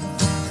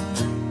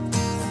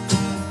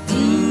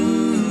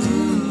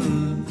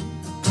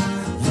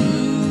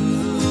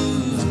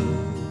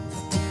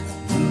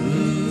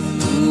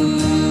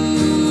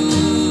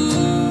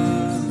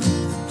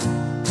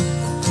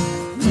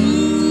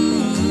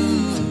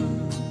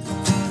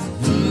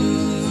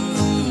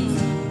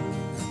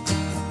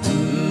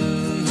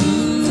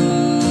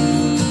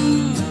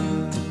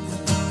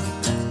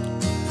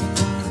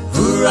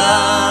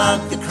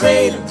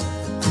 cradle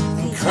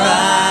and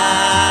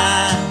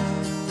cry.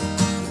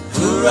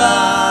 Who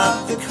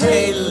rock the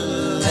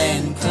cradle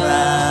and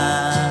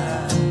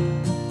cry.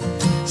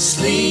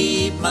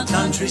 Sleep, my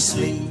country,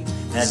 sleep,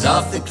 as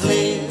off the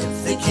cliff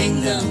the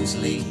kingdoms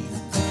lead.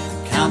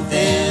 Count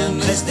them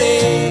as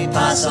they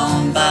pass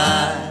on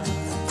by.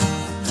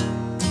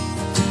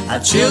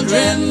 Our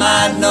children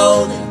might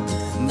know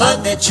them,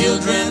 but their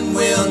children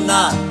will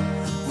not.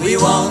 We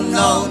won't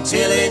know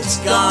till it's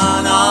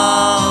gone,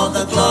 all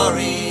the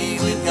glory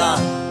we've got.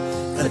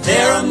 But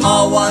there are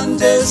more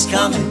wonders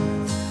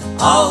coming,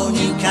 all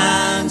new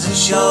kinds of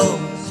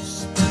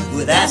shows,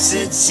 with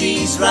acid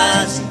seas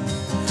rising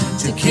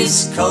to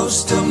kiss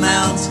coastal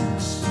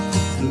mountains,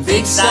 and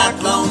big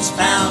cyclones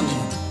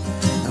pounding,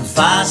 and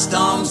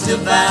firestorms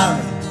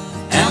devouring,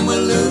 and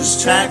we'll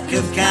lose track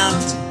of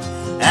counting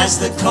as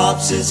the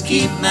corpses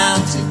keep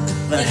mounting.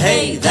 But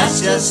hey,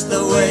 that's just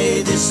the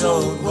way this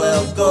old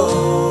world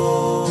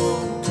goes.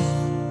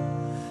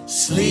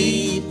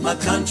 Sleep, my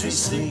country,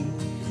 sleep,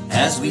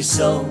 as we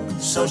sow,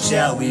 so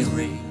shall we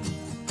reap.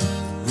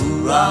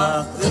 Who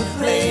rock the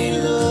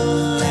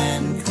cradle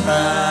and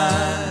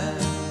cry.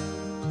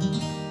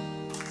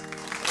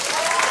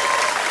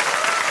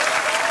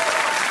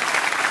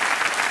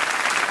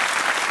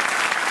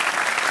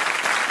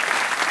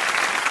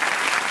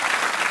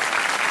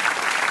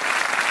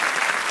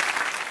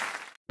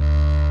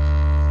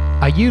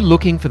 Are you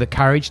looking for the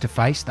courage to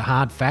face the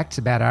hard facts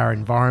about our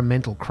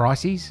environmental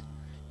crises?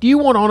 Do you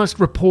want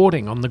honest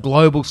reporting on the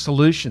global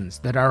solutions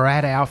that are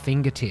at our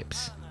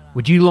fingertips?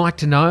 Would you like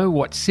to know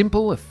what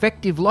simple,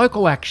 effective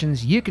local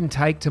actions you can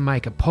take to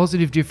make a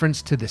positive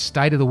difference to the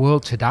state of the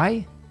world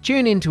today?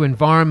 Tune in to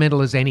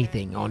Environmental as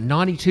Anything on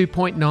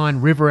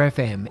 92.9 River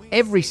FM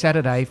every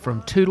Saturday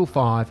from 2 till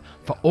 5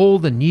 for all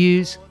the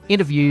news,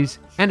 interviews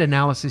and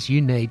analysis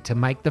you need to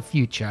make the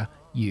future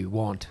you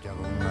want.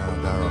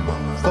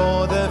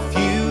 For the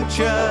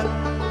future,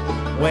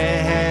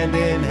 we're